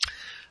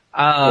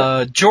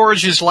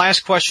 George's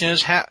last question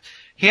is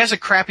he has a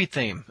crappy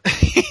theme.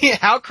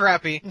 How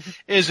crappy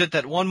is it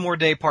that One More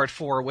Day Part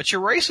 4, which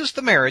erases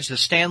the marriage that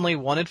Stan Lee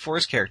wanted for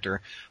his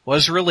character,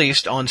 was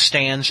released on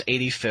Stan's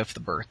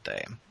 85th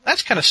birthday?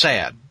 That's kind of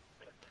sad.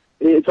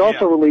 It's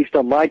also released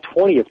on my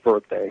 20th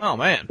birthday. Oh,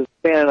 man.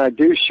 Stan and I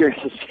do share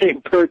the same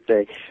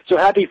birthday. So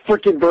happy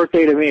freaking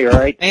birthday to me, all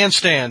right? And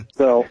Stan.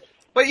 So,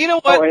 but you know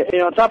what? Oh,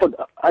 and on top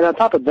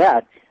of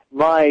that,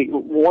 my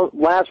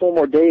last One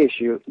More Day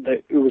issue,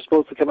 that it was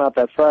supposed to come out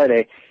that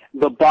Friday,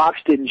 the box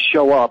didn't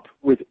show up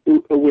with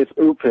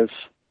Opus,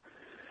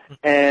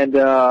 and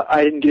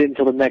I didn't get it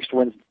until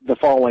the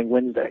following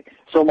Wednesday.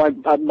 So my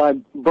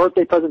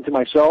birthday present to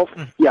myself,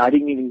 I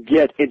didn't even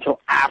get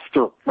until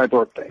after my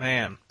birthday.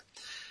 Man.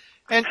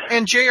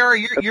 And JR,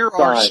 you're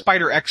our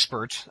spider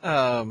expert.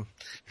 How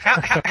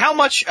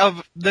much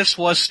of this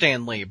was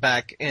Stan Lee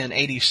back in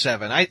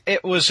 '87?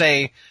 It was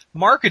a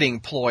marketing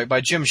ploy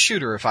by Jim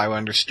Shooter, if I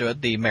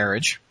understood the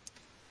marriage.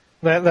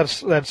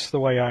 That's the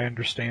way I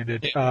understand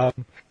it.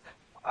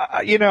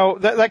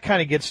 That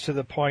kind of gets to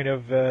the point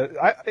of,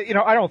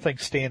 I don't think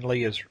Stan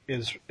Lee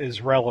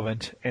is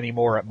relevant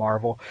anymore at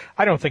Marvel.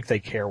 I don't think they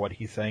care what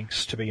he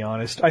thinks, to be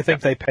honest. I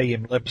think they pay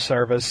him lip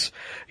service,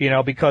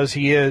 because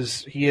he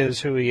is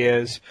who he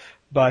is.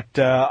 But,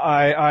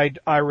 I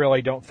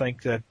really don't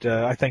think that,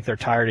 I think they're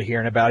tired of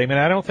hearing about him, and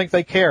I don't think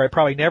they care. It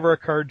probably never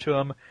occurred to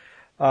him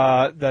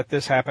that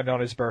this happened on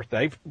his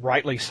birthday,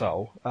 rightly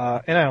so,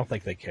 and I don't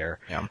think they care.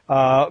 Yeah.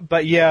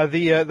 But yeah,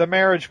 the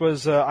marriage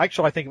was,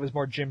 actually I think it was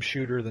more Jim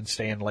Shooter than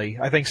Stan Lee.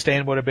 I think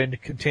Stan would have been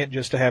content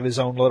just to have his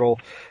own little,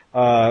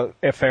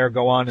 affair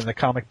go on in the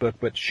comic book,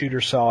 but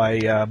Shooter saw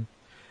a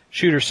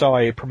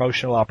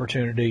promotional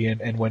opportunity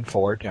and went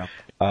for it. Yeah.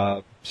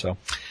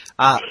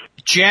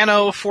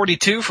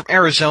 Jano42 from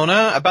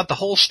Arizona, about the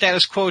whole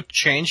status quo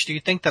change, do you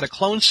think that a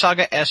Clone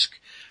Saga-esque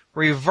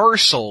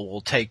reversal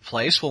will take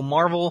place? Will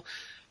Marvel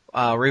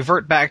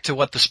revert back to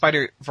what the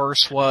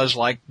Spider-Verse was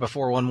like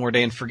before One More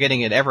Day and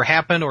forgetting it ever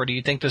happened, or do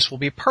you think this will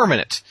be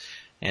permanent?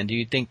 And do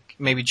you think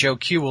maybe Joe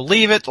Q will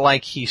leave it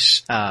like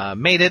he's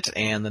made it,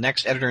 and the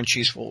next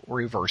editor-in-chief will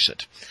reverse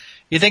it?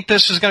 You think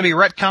this is going to be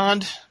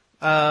retconned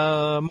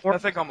more? I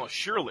think almost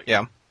surely.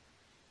 Yeah.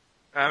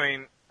 I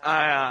mean,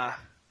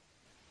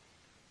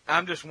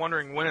 I'm just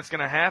wondering when it's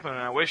going to happen, and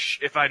I wish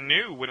if I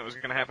knew when it was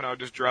going to happen, I would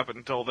just drop it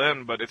until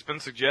then, but it's been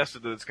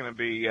suggested that it's going to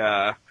be,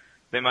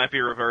 they might be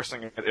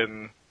reversing it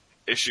in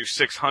issue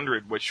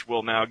 600, which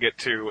we'll now get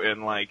to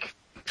in,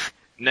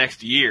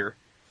 next year,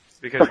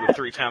 because of the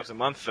 3 times a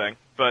month thing.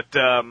 But,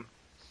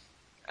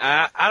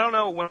 I don't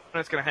know when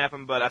it's going to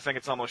happen, but I think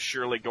it's almost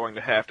surely going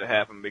to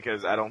happen,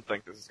 because I don't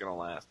think this is going to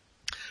last.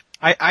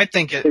 I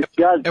think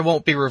it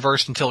won't be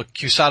reversed until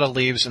Quesada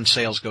leaves and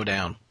sales go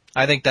down.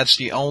 I think that's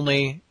the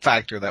only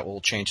factor that will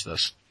change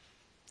this,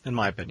 in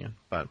my opinion.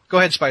 But go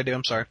ahead, Spidey.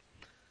 I'm sorry.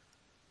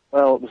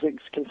 Well,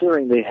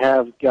 considering they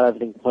have got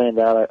everything planned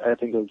out, I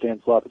think it was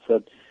Dan Slott that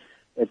said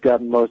they've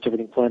got most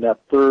everything planned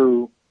out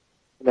through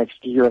the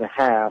next year and a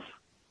half.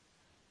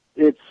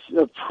 It's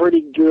a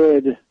pretty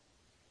good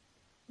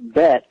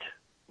bet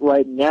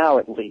right now,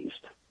 at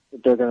least,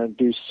 that they're going to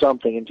do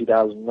something in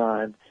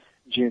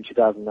June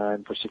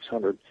 2009 for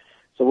 600.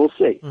 So we'll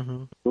see.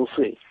 Mm-hmm. We'll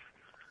see.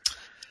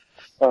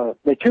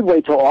 They could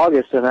wait till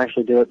August and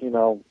actually do it,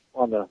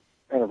 on the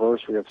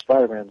anniversary of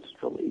Spider-Man's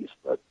release,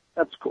 but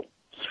that's cool.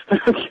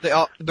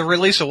 The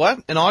release of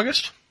what? In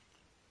August?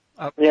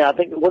 Yeah, I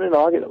think, wasn't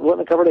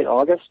the cover date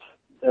August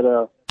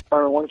that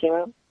Spider-Man 1 came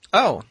out?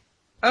 Oh,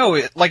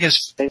 like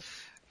his they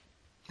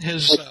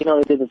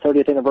did the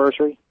 30th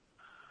anniversary.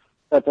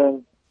 That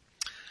thing.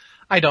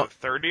 I don't.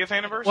 30th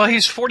anniversary? Well,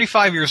 he's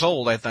 45 years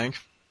old, I think.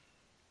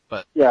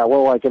 But yeah,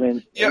 well,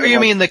 you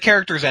mean the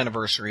character's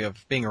anniversary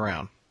of being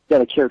around? Yeah,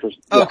 the characters.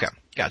 Yeah. Okay,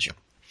 gotcha.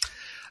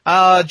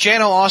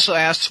 Jano also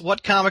asks,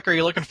 what comic are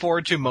you looking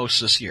forward to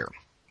most this year?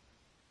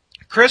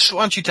 Chris,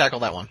 why don't you tackle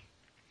that one?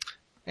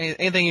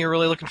 Anything you're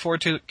really looking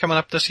forward to coming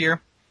up this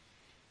year?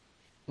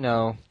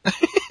 No.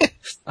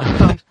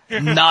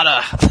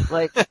 Nada.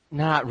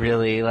 Not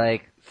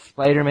really.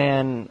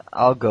 Spider-Man,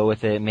 I'll go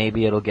with it.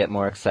 Maybe it'll get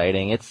more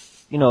exciting.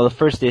 It's, the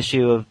first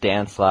issue of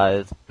Dan Slott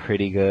is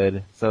pretty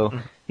good. So,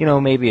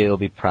 maybe it'll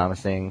be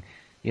promising.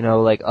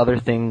 Other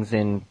things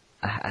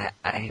I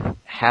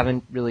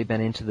haven't really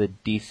been into the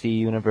DC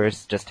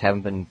universe, just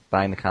haven't been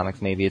buying the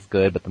comics. Maybe it's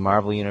good, but the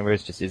Marvel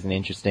universe just isn't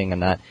interesting. I'm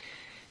not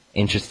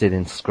interested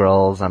in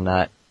Skrulls. I'm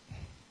not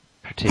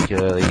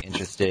particularly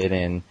interested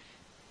in,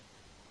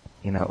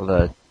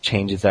 the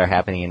changes that are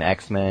happening in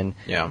X-Men.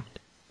 Yeah.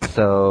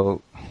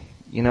 So,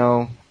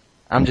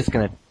 I'm just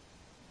gonna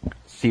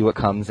see what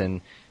comes,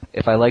 and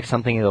if I like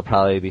something, it'll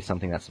probably be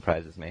something that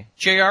surprises me.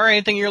 JR,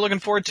 anything you're looking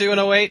forward to in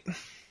 08?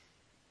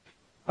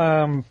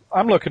 I'm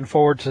looking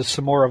forward to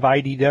some more of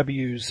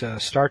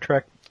IDW's Star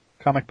Trek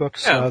comic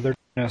books. Yeah. They're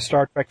doing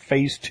Star Trek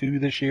Phase 2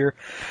 this year.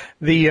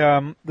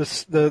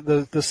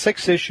 The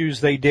 6 issues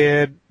they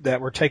did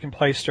that were taking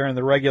place during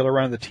the regular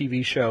run of the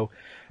TV show,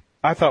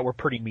 I thought were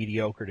pretty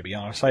mediocre, to be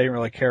honest. I didn't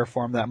really care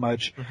for them that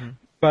much. Mm-hmm.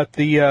 But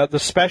the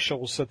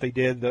specials that they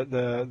did,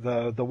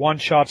 the one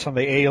shots on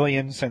the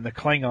aliens and the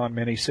Klingon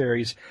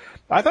miniseries,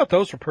 I thought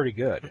those were pretty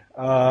good.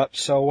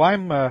 So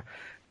I'm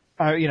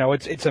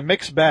it's a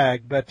mixed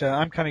bag, but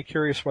I'm kind of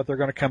curious what they're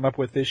going to come up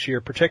with this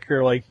year,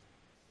 particularly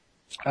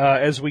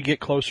as we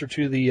get closer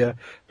to the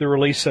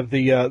release of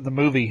the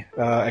movie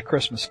at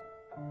Christmas.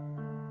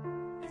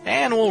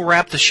 And we'll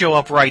wrap the show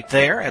up right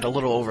there at a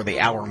little over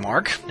the hour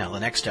mark. Now, the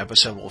next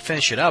episode will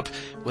finish it up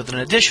with an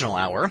additional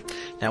hour.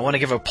 Now, I want to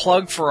give a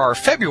plug for our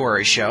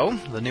February show.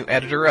 The new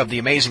editor of the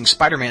Amazing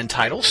Spider-Man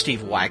title, Steve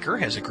Weicker,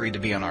 has agreed to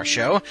be on our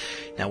show.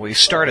 Now, we've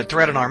started a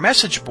thread on our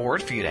message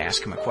board for you to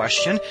ask him a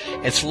question.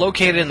 It's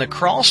located in the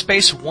Crawl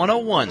Space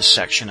 101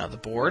 section of the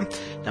board.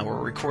 Now, we'll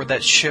record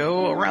that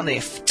show around the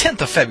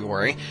 10th of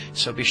February,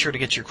 so be sure to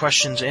get your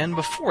questions in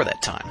before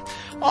that time.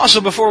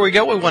 Also, before we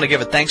go, we want to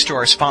give a thanks to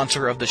our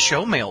sponsor of the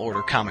show,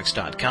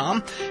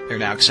 MailOrderComics.com. They're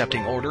now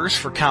accepting orders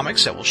for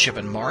comics that will ship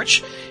in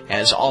March.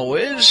 As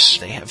always,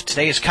 they have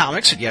today's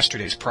comics at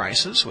yesterday's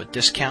prices with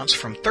discounts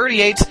from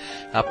 38%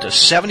 up to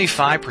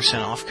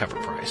 75% off cover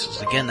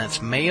prices. Again, that's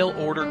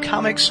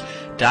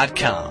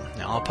MailOrderComics.com.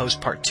 Now, I'll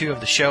post part 2 of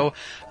the show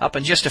up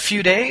in just a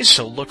few days,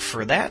 so look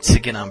for that.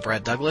 Again, I'm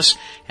Brad Douglas,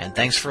 and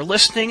thanks for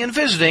listening and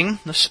visiting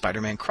the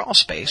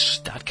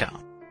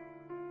SpidermanCrawlspace.com.